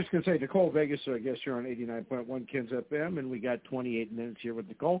 I was just going to say, Nicole Vegas, so I guess you're on 89.1 KensFM, and we got 28 minutes here with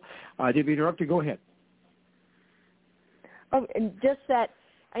Nicole. Did we interrupt you? Go ahead. Oh, and just that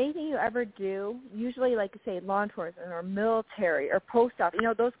anything you ever do, usually say law enforcement or military or post office,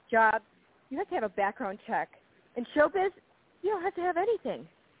 those jobs, you have to have a background check. In showbiz, you don't have to have anything.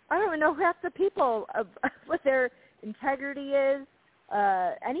 I don't even know half the people what their integrity is,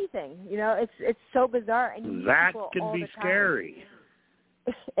 anything. It's so bizarre. And that can be scary.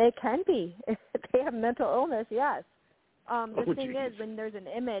 It can be. If they have mental illness, yes. The thing is, when there's an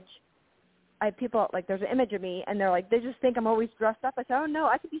image, there's an image of me, and they just think I'm always dressed up. I said, oh, no,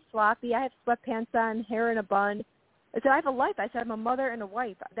 I could be sloppy. I have sweatpants on, hair in a bun. I said, I have a life. I said, I'm a mother and a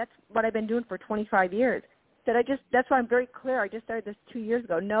wife. That's what I've been doing for 25 years. I said, that's why I'm very clear. I just started this 2 years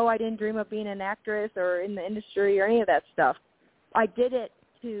ago. No, I didn't dream of being an actress or in the industry or any of that stuff. I did it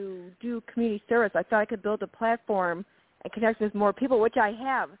to do community service. I thought I could build a platform and connect with more people, which I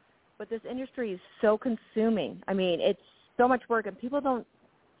have. But this industry is so consuming. It's so much work, and people don't.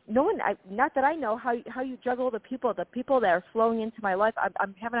 No one. Not that I know how you juggle the people that are flowing into my life.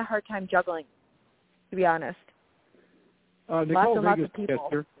 I'm having a hard time juggling, to be honest. Nicole lots Vegas, of people.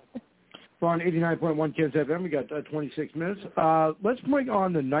 Yes, we're on 89.1 KensFM. We got 26 minutes. Let's bring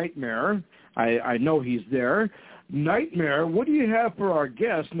on the Nightmare. I know he's there. Nightmare, what do you have for our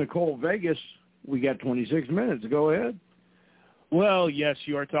guest, Nicole Vegas? We got 26 minutes. Go ahead. Well, yes,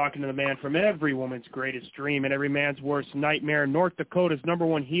 you are talking to the man from every woman's greatest dream and every man's worst nightmare, North Dakota's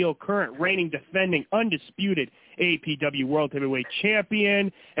 #1 heel, current reigning, defending, undisputed APW World Heavyweight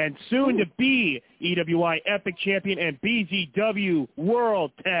Champion, and soon to be EWI Epic Champion and BZW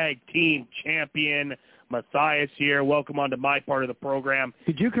World Tag Team Champion, Matthias here. Welcome on to my part of the program.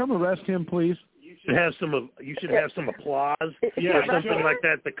 Could you come arrest him, please? You should have some applause or something like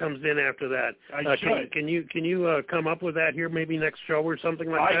that comes in after that. Can you come up with that here maybe next show or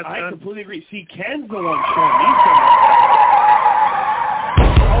something like that? I completely agree. See, Ken's the one showing me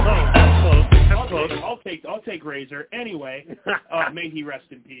something. I'll take Razor anyway. May he rest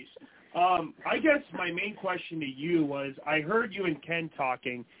in peace. I guess my main question to you was, I heard you and Ken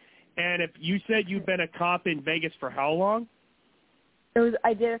talking, and if you said you've been a cop in Vegas for how long?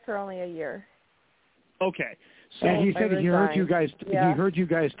 I did it for only a year. Okay. So and he said he heard you guys. He heard you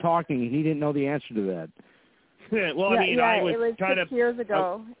guys talking, and he didn't know the answer to that. Well, I was it was kind 6 years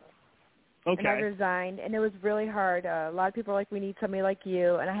ago. Okay. And I resigned, and it was really hard. A lot of people are like, we need somebody like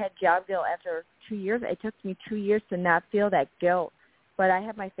you. And I had job guilt after 2 years. It took me 2 years to not feel that guilt, but I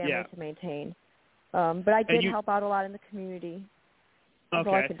have my family to maintain. But I did help out a lot in the community. That's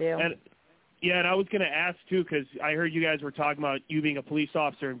all I could do. And I was going to ask, too, because I heard you guys were talking about you being a police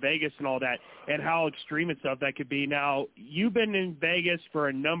officer in Vegas and all that, and how extreme and stuff that could be. Now, you've been in Vegas for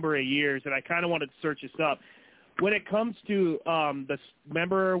a number of years, and I kind of wanted to search this up. When it comes to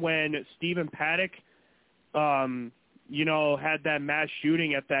remember when Stephen Paddock, had that mass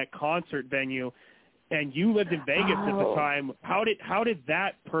shooting at that concert venue, and you lived in Vegas at the time. How did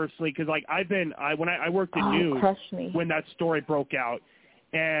that personally? Because when I worked in news when that story broke out.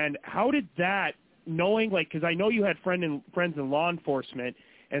 And how did that, knowing, because I know you had friends in law enforcement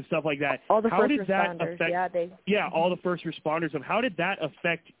and stuff like that. All the how first did that responders, affect, all the first responders. And how did that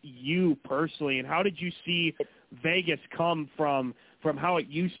affect you personally? And how did you see Vegas come from how it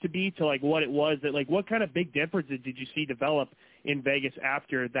used to be to, what it was? What kind of big differences did you see develop in Vegas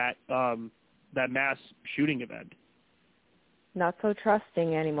after that that mass shooting event? Not so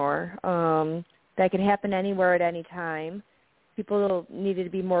trusting anymore. That could happen anywhere at any time. People needed to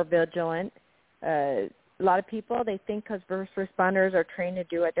be more vigilant. A lot of people, they think because first responders are trained to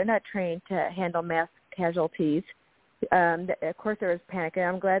do it, they're not trained to handle mass casualties. Of course, there was panic, and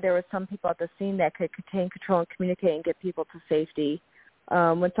I'm glad there were some people at the scene that could contain, control, and communicate and get people to safety.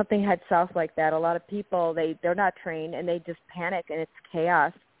 When something heads south like that, a lot of people, they're not trained, and they just panic, and it's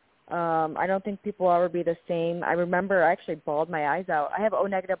chaos. I don't think people will ever be the same. I remember I actually bawled my eyes out. I have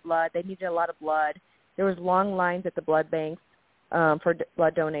O-negative blood. They needed a lot of blood. There was long lines at the blood banks for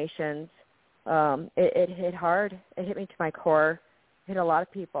blood donations. It hit hard. It hit me to my core. It hit a lot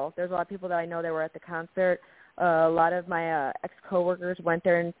of people. There's a lot of people that I know that were at the concert. A lot of my ex-coworkers went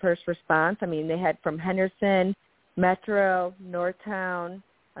there in first response. I mean, they had from Henderson, Metro, Northtown.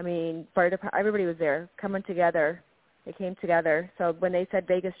 I mean, fire department, everybody was there coming together. They came together. So when they said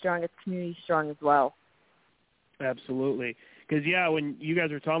Vegas strong, it's community strong as well. Absolutely. Because, yeah, when you guys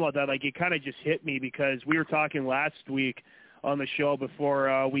were talking about that, like, it kind of just hit me because we were talking last week on the show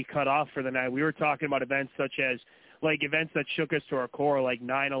before we cut off for the night. We were talking about events such as, like, events that shook us to our core, like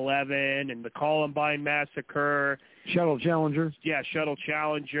 9/11 and the Columbine Massacre. Shuttle Challenger. Yeah, Shuttle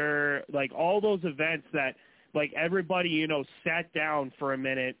Challenger. Like, all those events that, like, everybody, you know, sat down for a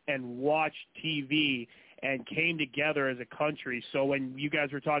minute and watched TV and came together as a country. So when you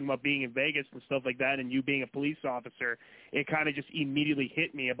guys were talking about being in Vegas and stuff like that and you being a police officer, it kind of just immediately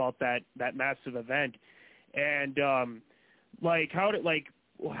hit me about that massive event. And, like, how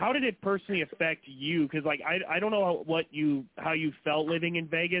did it personally affect you? Because, like, I don't know how you felt living in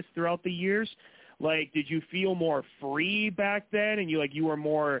Vegas throughout the years. Like, did you feel more free back then and you were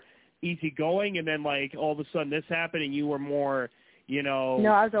more easygoing, and then, like, all of a sudden this happened and you were more, you know?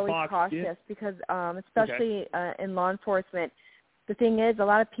 No, I was always cautious because especially in law enforcement, the thing is a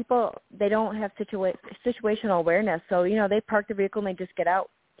lot of people, they don't have situational awareness. So, you know, they park the vehicle and they just get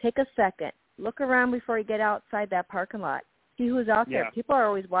out. Take a second. Look around before you get outside that parking lot. See who's out there. People are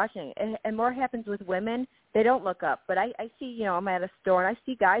always watching. And more happens with women. They don't look up. But I see, you know, I'm at a store and I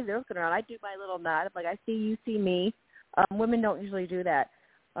see guys, they're looking around. I do my little nod. I'm like, I see you, see me. Women don't usually do that.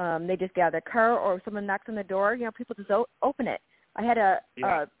 They just get out of their car, or if someone knocks on the door, you know, people just open it. I had a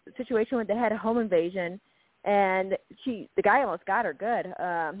situation where they had a home invasion, and the guy almost got her good.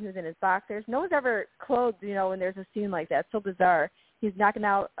 He was in his boxers. No one's ever clothed, you know, when there's a scene like that. It's so bizarre. He's knocking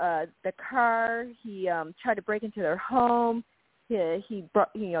out the car. He tried to break into their home. He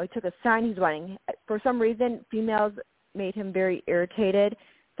took a sign. He's running. For some reason, females made him very irritated.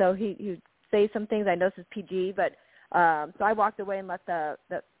 So he would say some things. I know this is PG, but so I walked away and let the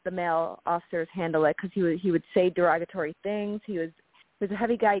male officers handle it because he would say derogatory things. He was a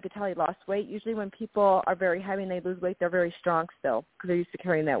heavy guy. You could tell he lost weight. Usually when people are very heavy and they lose weight, they're very strong still because they're used to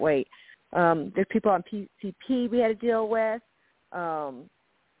carrying that weight. There's people on PCP we had to deal with.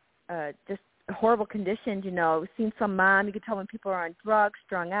 Just horrible conditions, you know. We've seen some mom. You could tell when people are on drugs,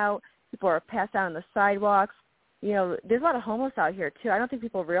 strung out. People are passed out on the sidewalks. You know, there's a lot of homeless out here too. I don't think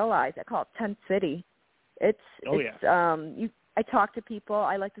people realize. I call it Tent City. I talk to people.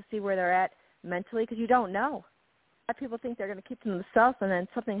 I like to see where they're at mentally because you don't know. A lot of people think they're going to keep them themselves, and then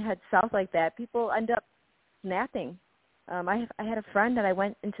something heads south like that. People end up snapping. I had a friend that I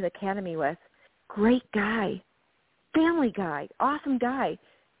went into the academy with. Great guy, family guy, awesome guy.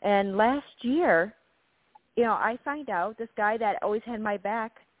 And last year, you know, I find out this guy that always had my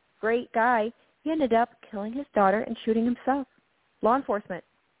back, great guy, he ended up killing his daughter and shooting himself. Law enforcement.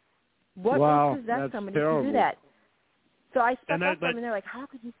 What would possess somebody to do that? So I stuck up for them, and they're like, how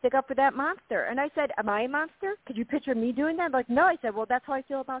could you stick up for that monster? And I said, am I a monster? Could you picture me doing that? Like, no. I said, well, that's how I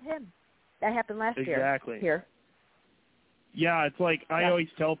feel about him. That happened last year here. Yeah, it's like I always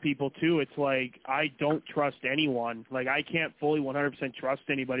tell people, too, it's like I don't trust anyone. Like I can't fully 100% trust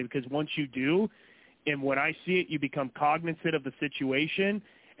anybody because once you do, and when I see it, you become cognizant of the situation,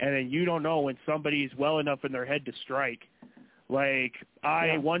 and then you don't know when somebody's well enough in their head to strike. Like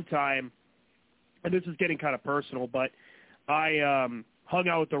one time, and this is getting kind of personal, but I hung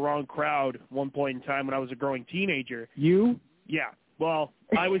out with the wrong crowd one point in time when I was a growing teenager. You? Yeah. Well,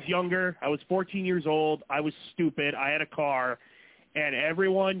 I was younger. I was 14 years old. I was stupid. I had a car, and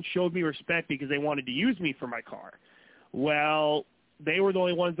everyone showed me respect because they wanted to use me for my car. Well, they were the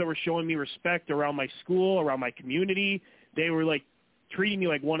only ones that were showing me respect around my school, around my community. They were, like, treating me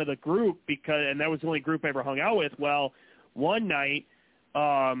like one of the group and that was the only group I ever hung out with. Well, one night,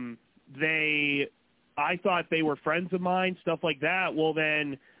 I thought they were friends of mine, stuff like that. Well,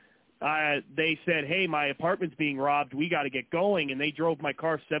 then they said, hey, my apartment's being robbed. We got to get going. And they drove my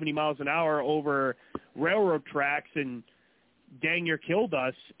car 70 miles an hour over railroad tracks and dang near killed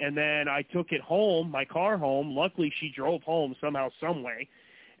us. And then I took it home, my car home. Luckily, she drove home somehow, some way.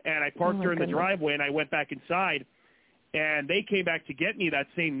 And I parked her in the driveway, and I went back inside. And they came back to get me that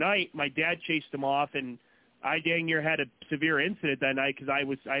same night. My dad chased them off, and I dang near had a severe incident that night because I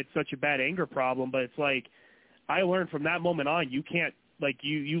had such a bad anger problem. But it's like I learned from that moment on, you can't, like,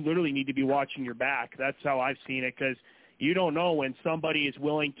 you literally need to be watching your back. That's how I've seen it, because you don't know when somebody is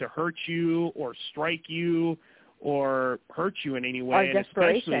willing to hurt you or strike you or hurt you in any way. Or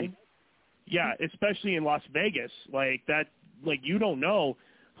desperation. Especially in Las Vegas, like that, like you don't know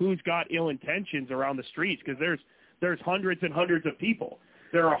who's got ill intentions around the streets, because there's hundreds and hundreds of people.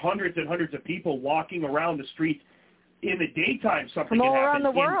 There are hundreds and hundreds of people walking around the streets in the daytime. Something from all can around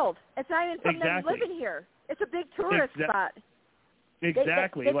happen. the world. It's not even something Exactly. living here. It's a big tourist spot.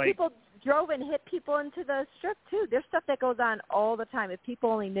 Exactly. They like people drove and hit people into the strip too. There's stuff that goes on all the time. If people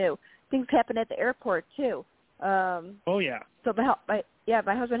only knew, things happen at the airport too. Oh yeah. So my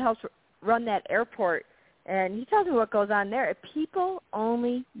husband helps run that airport, and he tells me what goes on there. If people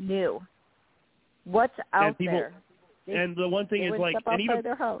only knew what's out there. And the one thing is, like, step and even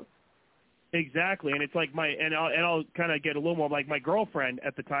their house. Exactly, and it's like I'll kind of get a little more, like, my girlfriend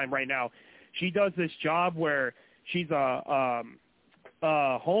at the time right now. She does this job where she's a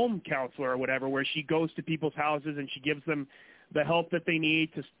home counselor or whatever, where she goes to people's houses and she gives them the help that they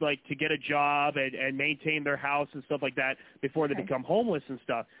need to get a job and maintain their house and stuff like that before they become homeless and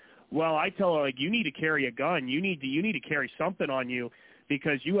stuff. Well, I tell her, like, you need to carry a gun. You need to carry something on you,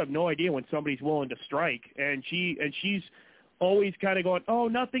 because you have no idea when somebody's willing to strike. And she's always kind of going, oh,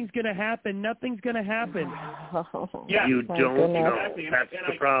 nothing's going to happen. Nothing's going to happen. Yeah, you don't know. Exactly. That's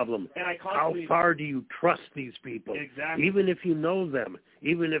the problem. And how far do you trust these people? Exactly. Even if you know them,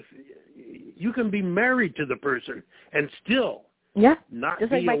 even if you can be married to the person and still not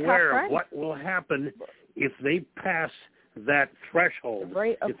just be like aware of what will happen if they pass that threshold,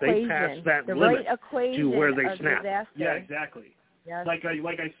 if they pass that limit to where they snap. Disaster. Yeah, exactly. Yes. Like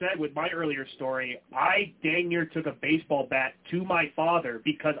I said with my earlier story, I dang near took a baseball bat to my father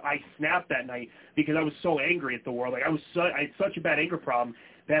because I snapped that night, because I was so angry at the world. Like I had such a bad anger problem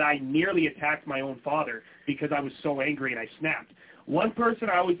that I nearly attacked my own father because I was so angry and I snapped. One person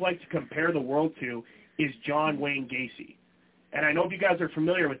I always like to compare the world to is John Wayne Gacy. And I know if you guys are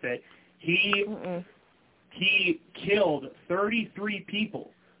familiar with it, he killed 33 people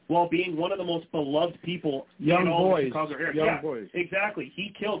while being one of the most beloved people in all the Chicago area. Young boys. Exactly.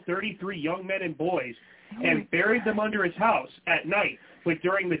 He killed 33 young men and boys and buried them under his house at night. But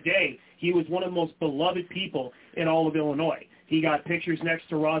during the day, he was one of the most beloved people in all of Illinois. He got pictures next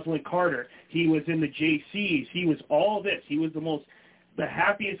to Rosalind Carter. He was in the JCs. He was all this. He was the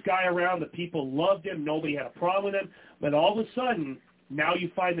happiest guy around. The people loved him. Nobody had a problem with him. But all of a sudden, now you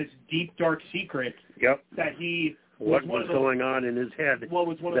find this deep, dark secret that he... What was going on in his head that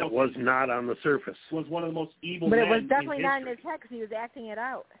was not on the surface? Was one of the most evil men. But it was definitely not in his head, because he was acting it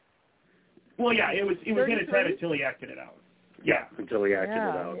out. Well, yeah, it was in his head until he acted it out. Yeah, until he acted it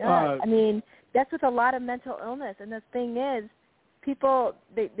out. Yeah. I mean, that's with a lot of mental illness. And the thing is, people,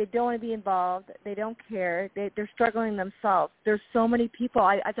 they don't want to be involved. They don't care. They're struggling themselves. There's so many people.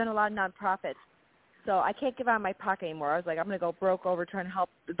 I've done a lot of nonprofits, so I can't give out of my pocket anymore. I was like, I'm going to go broke over trying to help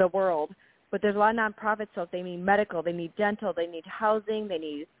the world. But there's a lot of nonprofits, so if they need medical, they need dental, they need housing, they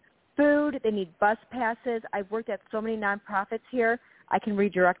need food, they need bus passes. I've worked at so many nonprofits here. I can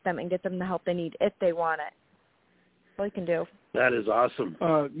redirect them and get them the help they need if they want it. That's all you can do. That is awesome.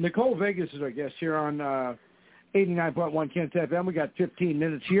 Nicole Vegas is our guest here on 89.1 KensFM. We got 15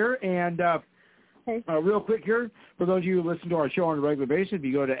 minutes here, and real quick here, for those of you who listen to our show on a regular basis, if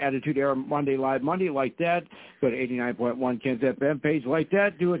you go to Attitude Era Monday Live Monday like that, go to 89.1 KensFM page like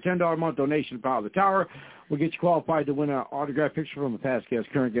that, do a $10 a month donation to Power the Tower. We'll get you qualified to win an autographed picture from a past guest,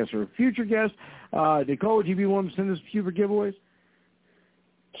 current guest, or future guest. Nicole, would you be willing to send us a few for giveaways?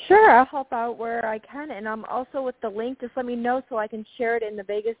 Sure, I'll help out where I can, and I'm also with the link. Just let me know so I can share it in the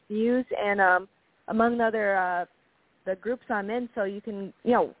Vegas Views and among the other the groups I'm in, so you can,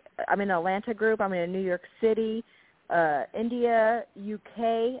 I'm in an Atlanta group. I'm in a New York City, India,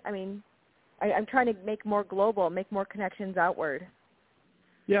 UK. I mean, I'm trying to make more global, make more connections outward.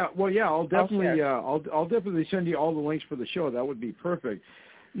 Yeah, well, yeah, I'll definitely I'll definitely send you all the links for the show. That would be perfect.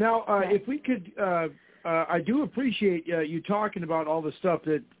 Now, if we could, I do appreciate you talking about all the stuff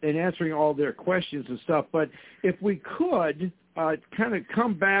and answering all their questions and stuff. But if we could kind of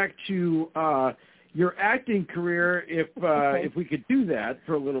come back to your acting career, if we could do that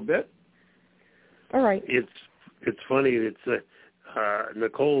for a little bit. All right. It's funny. It's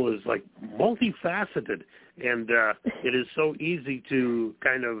Nicole is like multifaceted, and it is so easy to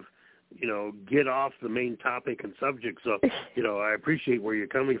kind of get off the main topic and subject. So I appreciate where you're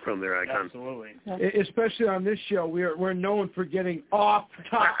coming from there, Icon. Absolutely. Especially on this show, we're known for getting off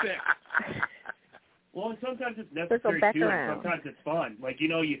topic. Well, and sometimes it's necessary too, and sometimes it's fun. Like, you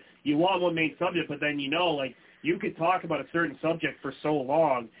know, you want one main subject, but then, you know, like, you could talk about a certain subject for so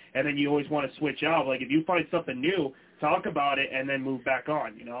long, and then you always want to switch out. Like, if you find something new, talk about it, and then move back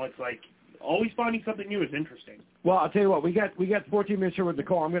on. You know, it's like always finding something new is interesting. Well, I'll tell you what, we got 14 minutes here with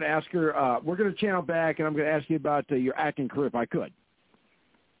Nicole. I'm going to ask her, we're going to channel back, and I'm going to ask you about your acting career, if I could.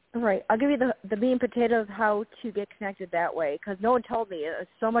 All right. I'll give you the meat and potatoes how to get connected that way, because no one told me. It's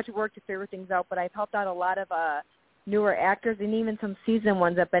so much work to figure things out, but I've helped out a lot of newer actors and even some seasoned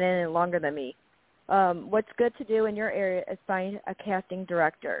ones that have been in it longer than me. What's good to do in your area is find a casting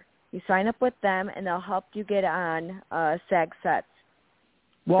director. You sign up with them, and they'll help you get on SAG sets.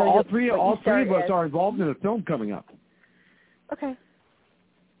 Well, so all three of us are involved in a film coming up. Okay.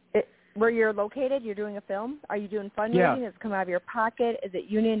 Where you're located, you're doing a film? Are you doing fundraising? Yeah. Does it come out of your pocket? Is it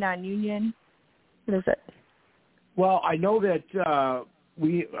union, non-union? What is it? Well, I know that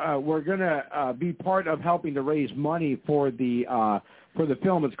we're going to be part of helping to raise money for the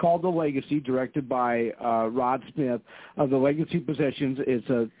film. It's called The Legacy, directed by Rod Smith of The Legacy Possessions. It's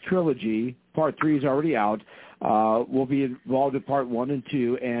a trilogy. Part 3 is already out. We'll be involved in Part 1 and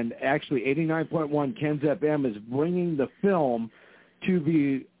 2. And actually, 89.1 Ken's FM is bringing the film to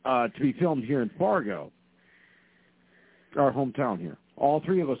be filmed here in Fargo, our hometown here. All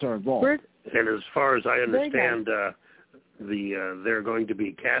three of us are involved. And as far as I understand, they're going to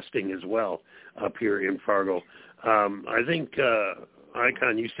be casting as well up here in Fargo. I think,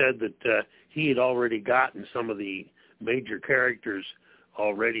 Icon, you said that he had already gotten some of the major characters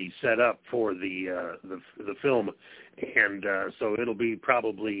already set up for the film, and so it'll be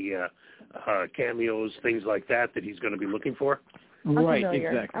probably cameos, things like that he's going to be looking for. Right,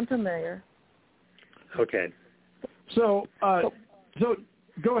 familiar. exactly. I'm familiar. Okay. So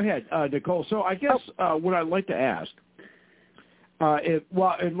go ahead, Nicole. So I guess what I'd like to ask, I'll tell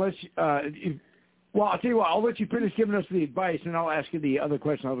you what, I'll let you finish giving us the advice, and I'll ask you the other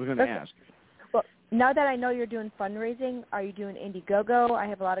question I was going to ask. Well, now that I know you're doing fundraising, are you doing Indiegogo? I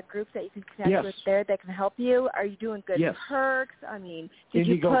have a lot of groups that you can connect with there that can help you. Are you doing good perks? I mean, did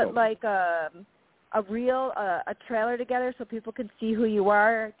you put like a trailer together so people can see who you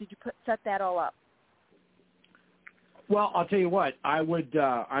are? Did you set that all up? Well, I'll tell you what, I would.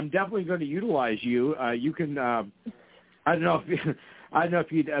 I'm definitely going to utilize you. You can. I don't know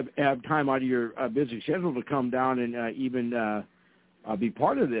if you'd have time out of your busy schedule to come down and even be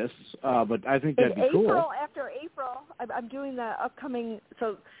part of this. But I think that'd be cool. After April, I'm doing the upcoming.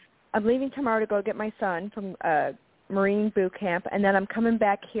 So I'm leaving tomorrow to go get my son from Marine boot camp, and then I'm coming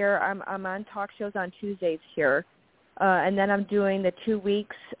back here. I'm on talk shows on Tuesdays here, and then I'm doing the 2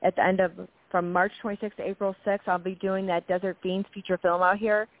 weeks at the end of from March 26th to April 6th. I'll be doing that Desert Beans feature film out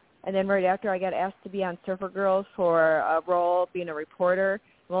here, and then right after I got asked to be on Surfer Girls for a role being a reporter.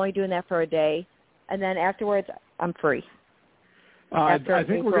 I'm only doing that for a day, and then afterwards I'm free. I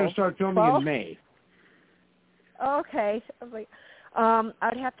think we're going to start filming in May. Okay.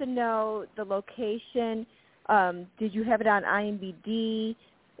 I'd have to know the location. Did you have it on IMDb?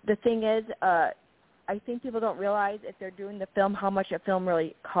 The thing is, I think people don't realize if they're doing the film how much a film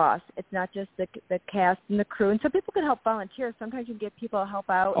really costs. It's not just the cast and the crew, and some people can help volunteer. Sometimes you can get people to help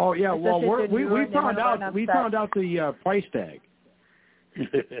out. Oh yeah, well we found out the price tag.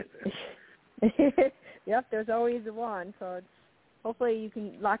 Yep, there's always one. So hopefully you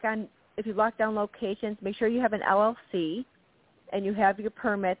can lock on. If you lock down locations, make sure you have an LLC and you have your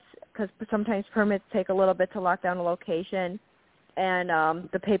permits, because sometimes permits take a little bit to lock down a location, and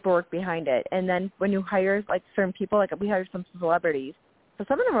the paperwork behind it. And then when you hire like certain people, like we hired some celebrities, so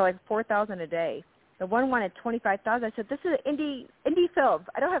some of them were like $4,000 a day. The one wanted $25,000. I said, "This is an indie film.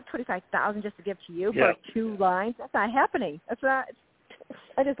 I don't have $25,000 just to give to you for 2 lines. That's not happening. That's not."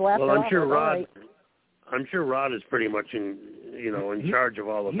 I just laughed. Well, I'm sure Rod is pretty much in charge of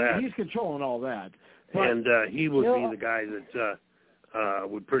all of that. He's controlling all that. And he would be the guy that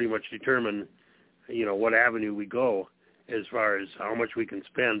would pretty much determine, what avenue we go as far as how much we can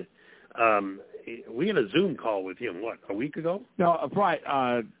spend. We had a Zoom call with him, a week ago? No, Friday.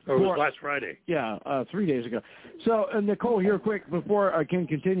 Or it was last Friday. Yeah, 3 days ago. So, Nicole, here quick, before Ken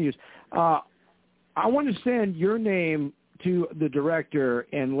continues, I want to send your name to the director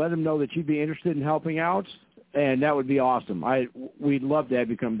and let him know that you'd be interested in helping out, and that would be awesome. We'd love to have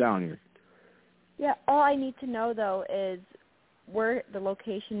you come down here. Yeah, all I need to know, though, is where the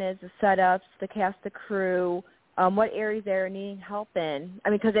location is, the setups, the cast, the crew, what areas they're needing help in.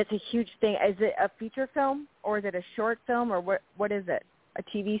 I mean, because it's a huge thing. Is it a feature film, or is it a short film, or what is it? A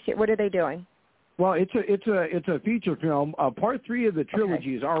TV series? What are they doing? Well, it's a feature film. Part 3 of the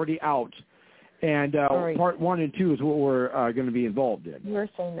trilogy is already out, and Part 1 and 2 is what we're going to be involved in. You were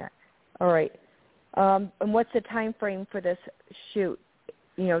saying that. All right. And what's the time frame for this shoot?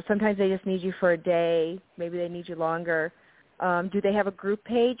 You know, sometimes they just need you for a day. Maybe they need you longer. Do they have a group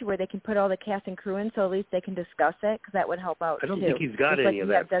page where they can put all the cast and crew in so at least they can discuss it? Because that would help out, I don't too. think he's got any of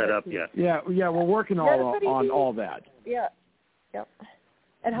that set up yet. Yeah, we're working on all that. Yeah, yep.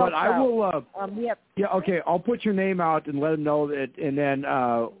 It helps but I will. Okay. I'll put your name out and let them know that, and then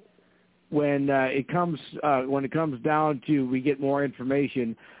when it comes down to we get more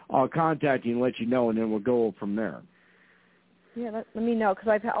information, I'll contact you and let you know, and then we'll go from there. Yeah, let me know because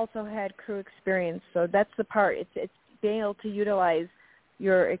I've also had crew experience, so that's the part. It's being able to utilize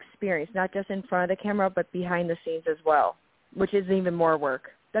your experience, not just in front of the camera, but behind the scenes as well, which is even more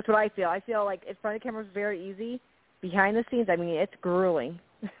work. That's what I feel. I feel like in front of the camera is very easy. Behind the scenes, I mean, it's grueling.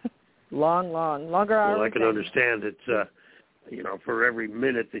 longer hours. Well, I can understand it's, for every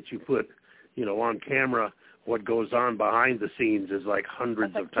minute that you put, on camera, what goes on behind the scenes is like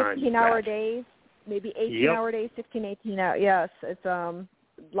hundreds of times. 15-hour days, maybe 18-hour days, 18 hours. Yes, it's a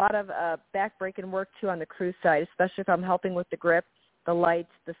lot of back-breaking work, too, on the crew side, especially if I'm helping with the grip, the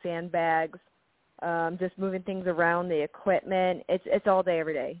lights, the sandbags, just moving things around, the equipment. It's all day,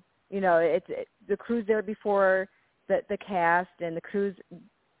 every day. The crew's there before the cast, and the crew's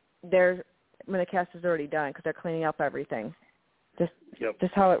there when the cast is already done because they're cleaning up everything. Just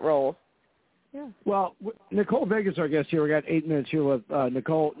how it rolls. Yeah. Well, Nicole Vegas, our guest here. We got 8 minutes here with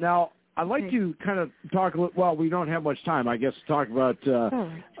Nicole. Now, I'd like to kind of talk a little. Well, we don't have much time, I guess, to talk about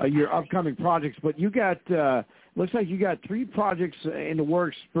your upcoming projects. But you got looks like you got 3 projects in the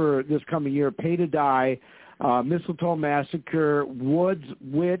works for this coming year: Pay to Die, Mistletoe Massacre, Woods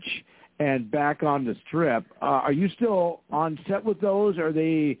Witch, and Back on the Strip. Are you still on set with those?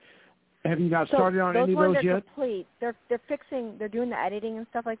 Have you not started on any of those yet? Those ones are complete. They're doing the editing and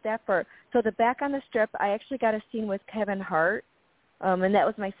stuff like that. So the Back on the Strip, I actually got a scene with Kevin Hart, and that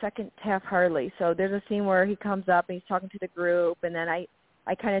was my second Taft Hartley. So there's a scene where he comes up and he's talking to the group, and then I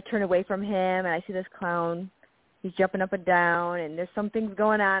kind of turn away from him, and I see this clown. He's jumping up and down, and there's some things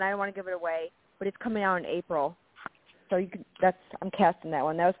going on. I don't want to give it away, but it's coming out in April. So I'm casting that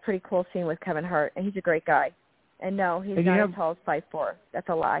one. That was a pretty cool scene with Kevin Hart, and he's a great guy. And no, he's not as tall as 5'4". That's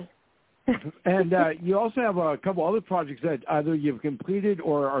a lie. And you also have a couple other projects that either you've completed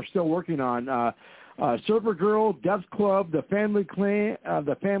or are still working on. Server Girl, Death Club, The Family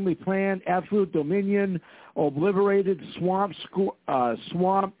Plan, Absolute Dominion, Obliterated, Swamp. You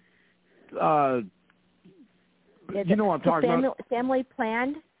know what I'm talking about. Family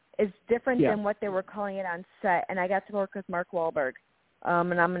Plan is different than what they were calling it on set, and I got to work with Mark Wahlberg,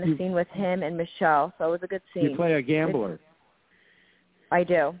 and I'm in a scene with him and Michelle, so it was a good scene. You play a gambler. I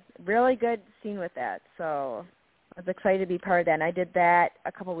do. Really good scene with that, so I was excited to be part of that, and I did that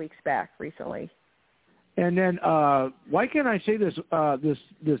a couple weeks back recently. And then, why can't I say this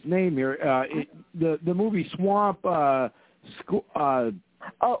name here? The movie Swamp. That's Squatch?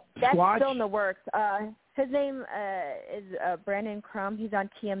 still in the works. His name is Brandon Crum. He's on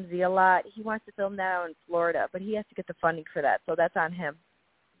TMZ a lot. He wants to film that out in Florida, but he has to get the funding for that, so that's on him.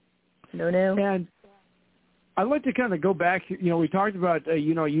 No. And I'd like to kind of go back. We talked about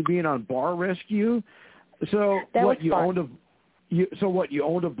you being on Bar Rescue. So that what you fun. owned you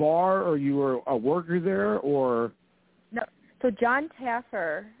owned a bar, or you were a worker there, or? No. So John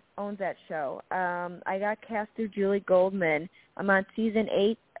Taffer owns that show. I got cast through Julie Goldman. I'm on season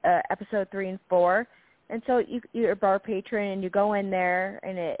 8, episode 3 and 4. And so you're a bar patron, and you go in there,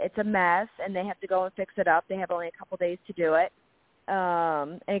 and it's a mess, and they have to go and fix it up. They have only a couple days to do it.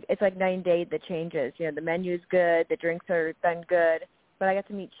 And it's like 9 days that changes. The menu's good, the drinks are done good. But I got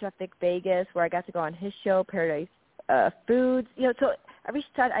to meet Chef Vic Vegas, where I got to go on his show, Paradise Foods. So every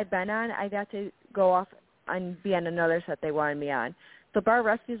set I've been on, I got to go off and be on another set they wanted me on. So Bar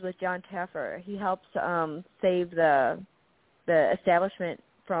Rescues with John Taffer. He helps save the establishment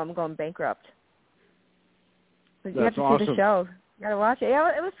from going bankrupt. So you have to see the show. You got to watch it. Yeah,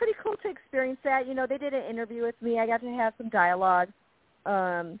 it was pretty cool to experience that. They did an interview with me. I got to have some dialogue,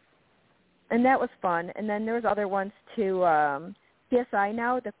 and that was fun. And then there was other ones too. CSI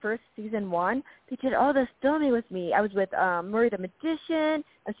Now, the first season 1, they did all this filming with me. I was with Murray the Magician.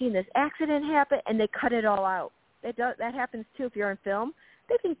 I've seen this accident happen, and they cut it all out. That happens too if you're in film.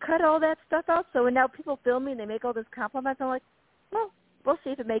 They can cut all that stuff out. So when now people film me and they make all those compliments, I'm like, well, we'll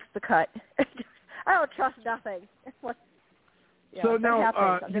see if it makes the cut. I don't trust nothing. So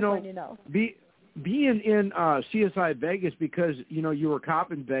now, being in CSI Vegas, because, you were a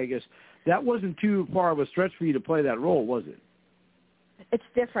cop in Vegas, that wasn't too far of a stretch for you to play that role, was it? It's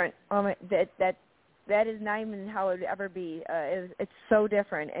different. That is not even how it would ever be. It's so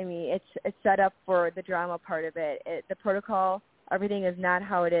different. I mean, it's set up for the drama part of it. The protocol, everything is not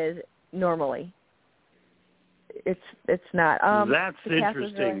how it is normally. it's not. That's the cast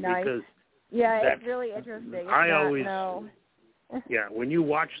was interesting really nice. because it's really interesting. When you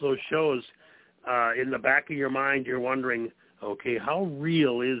watch those shows, in the back of your mind, you're wondering, okay, how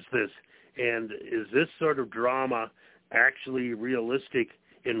real is this? And is this sort of drama actually realistic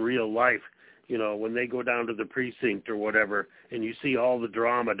in real life? You know, when they go down to the precinct or whatever, and you see all the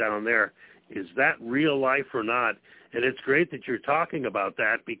drama down there, is that real life or not? And it's great that you're talking about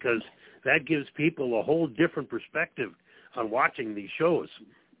that, because that gives people a whole different perspective on watching these shows.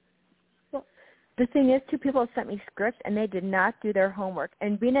 Well, the thing is, two people have sent me scripts, and they did not do their homework.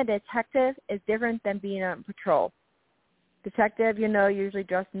 And being a detective is different than being on patrol. Detective, usually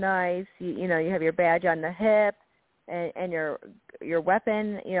dressed nice. You have your badge on the hip and your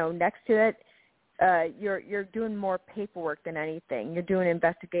weapon, next to it. You're doing more paperwork than anything. You're doing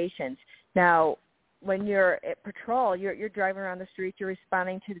investigations. Now, when you're at patrol, you're driving around the streets. You're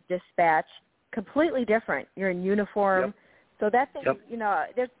responding to the dispatch. Completely different. You're in uniform. Yep. So that thing,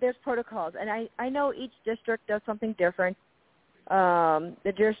 there's protocols, and I know each district does something different.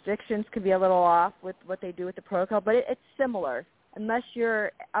 The jurisdictions could be a little off with what they do with the protocol, but it's similar. Unless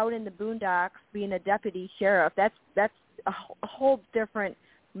you're out in the boondocks being a deputy sheriff, that's a whole different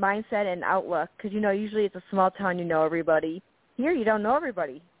mindset and outlook, because usually it's a small town, you know everybody. Here you don't know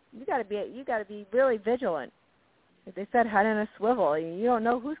everybody. You got to be really vigilant. Like they said, head on a swivel. You don't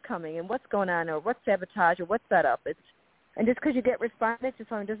know who's coming and what's going on or what's sabotage or what's set up. And just because you get responded to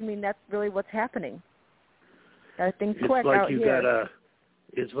something doesn't mean that's really what's happening. Gotta think quick out here.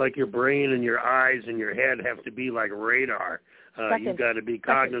 It's like your brain and your eyes and your head have to be like radar. You've got to be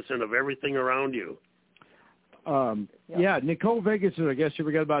cognizant of everything around you. Yeah, Nicole Vegas, I guess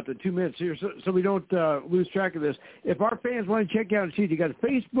we got about the 2 minutes here, so we don't lose track of this. If our fans want to check out and see, you got a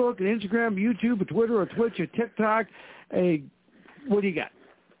Facebook, an Instagram, YouTube, a Twitter, a Twitch, a TikTok. What do you got?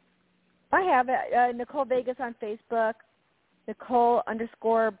 I have Nicole Vegas on Facebook,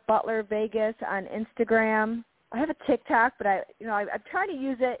 Nicole_Butler Vegas on Instagram. I have a TikTok, but I'm trying to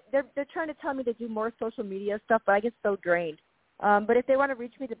use it. They're trying to tell me to do more social media stuff, but I get so drained. But if they want to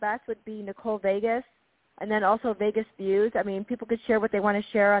reach me, the best would be Nicole Vegas. And then also Vegas Views. I mean, people could share what they want to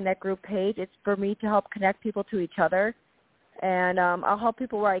share on that group page. It's for me to help connect people to each other. And I'll help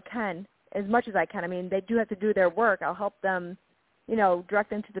people where I can, as much as I can. I mean, they do have to do their work. I'll help them,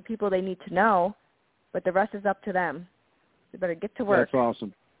 direct them to the people they need to know. But the rest is up to them. They better get to work. That's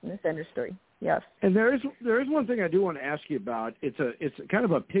awesome. In this industry. Yes. And there is one thing I do want to ask you about. It's kind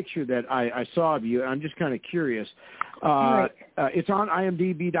of a picture that I saw of you. I'm just kind of curious. It's on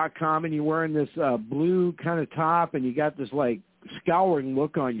IMDb.com, and you're wearing this blue kind of top, and you got this like scowling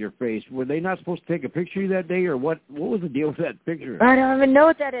look on your face. Were they not supposed to take a picture of you that day, or what? What was the deal with that picture? I don't even know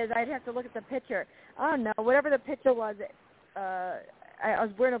what that is. I'd have to look at the picture. I don't know. Whatever the picture was, I was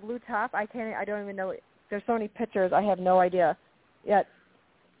wearing a blue top. I don't even know. There's so many pictures. I have no idea yet.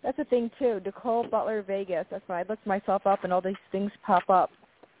 That's the thing, too. Nicole Butler Vegas. That's why I looked myself up, and all these things pop up.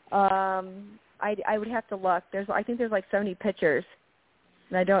 I would have to look. I think there's like 70 pictures,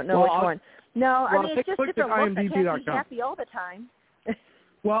 and I don't know which one. No, I mean, it's just different looks. I can't be happy all the time.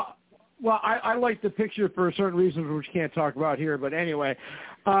 Well, I like the picture for certain reasons which we can't talk about here. But anyway,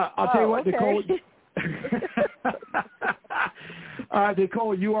 I'll tell you what, okay. Nicole.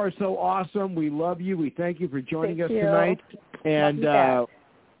 Nicole, you are so awesome. We love you. We thank you for joining us tonight. And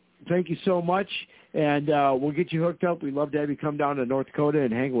thank you so much. And we'll get you hooked up. We'd love to have you come down to North Dakota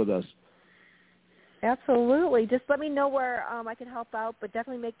and hang with us. Absolutely. Just let me know where I can help out, but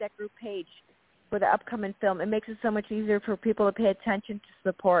definitely make that group page for the upcoming film. It makes it so much easier for people to pay attention to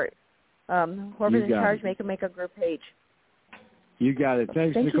support. Whoever's in charge, make a group page. You got it.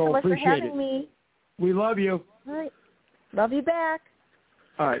 Thanks, Nicole. Thank you so much for having me. We love you. All right. Love you back.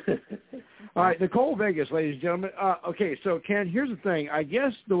 All right. All right, Nicole Vegas, ladies and gentlemen. Okay, so, Ken, here's the thing. I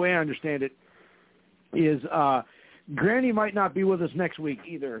guess the way I understand it is Granny might not be with us next week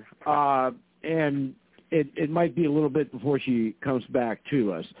either, and it might be a little bit before she comes back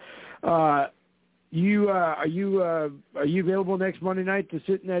to us. Are you available next Monday night to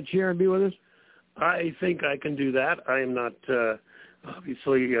sit in that chair and be with us? I think I can do that. I am not,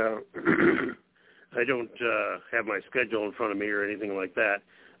 obviously, I don't have my schedule in front of me or anything like that.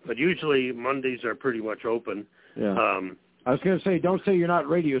 But usually Mondays are pretty much open. Yeah. I was going to say, don't say you're not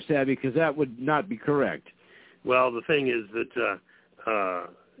radio savvy, because that would not be correct. Well, the thing is that,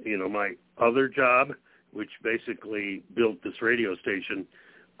 my other job, which basically built this radio station,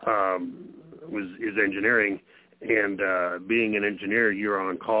 is engineering. And being an engineer, you're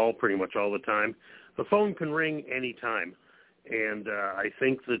on call pretty much all the time. The phone can ring any time. And I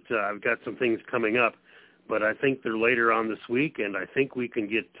think that I've got some things coming up, but I think they're later on this week, and I think we can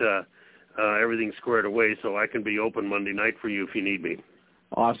get everything squared away so I can be open Monday night for you if you need me.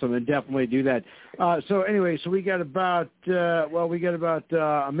 Awesome, and definitely do that. So anyway, so we got about a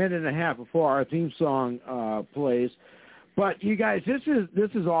minute and a half before our theme song plays. But you guys, this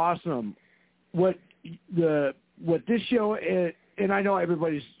is awesome. What this show is, and I know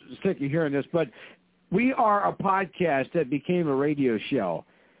everybody's sick of hearing this, but we are a podcast that became a radio show.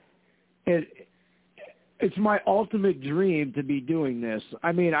 It's my ultimate dream to be doing this.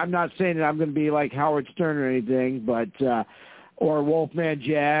 I mean, I'm not saying that I'm going to be like Howard Stern or anything, but or Wolfman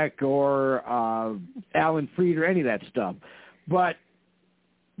Jack or Alan Freed or any of that stuff. But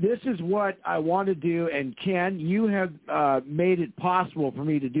this is what I want to do, and Ken, you have made it possible for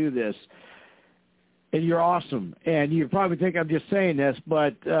me to do this, and you're awesome. And you probably think I'm just saying this,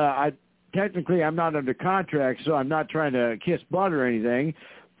 but technically I'm not under contract, so I'm not trying to kiss butt or anything.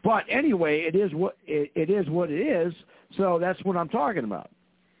 But anyway, it is what it is. So that's what I'm talking about.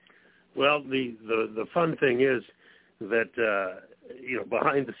 Well, the fun thing is that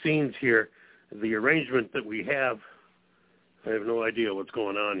behind the scenes here, the arrangement that we have, I have no idea what's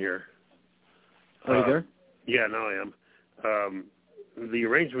going on here. Are you there? Yeah, now I am. The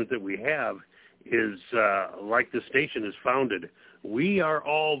arrangement that we have is like the station is founded. We are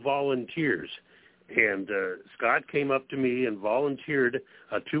all volunteers. And Scott came up to me and volunteered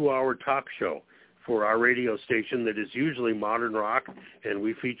a 2-hour talk show for our radio station that is usually modern rock, and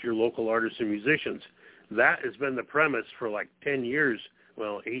we feature local artists and musicians. That has been the premise for like 10 years,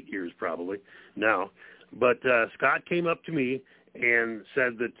 well, 8 years probably now. But Scott came up to me and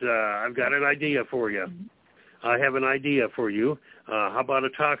said that I've got an idea for you. I have an idea for you. How about a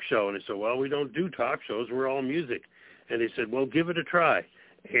talk show? And I said, well, we don't do talk shows. We're all music. And he said, well, give it a try.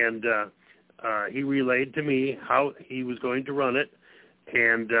 And he relayed to me how he was going to run it,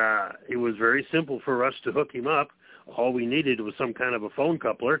 and it was very simple for us to hook him up. All we needed was some kind of a phone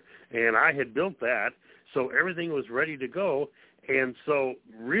coupler, and I had built that, so everything was ready to go. And so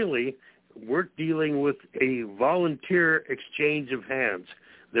really, we're dealing with a volunteer exchange of hands.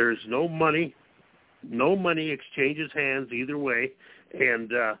 There's no money. No money exchanges hands either way,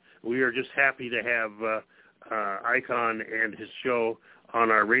 and we are just happy to have Icon and his show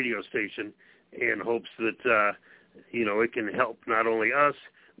on our radio station in hopes that, it can help not only us,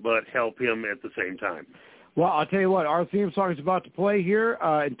 but help him at the same time. Well, I'll tell you what, our theme song is about to play here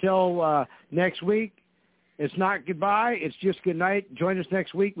until next week. It's not goodbye. It's just good night. Join us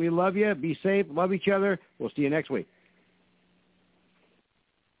next week. We love you. Be safe. Love each other. We'll see you next week.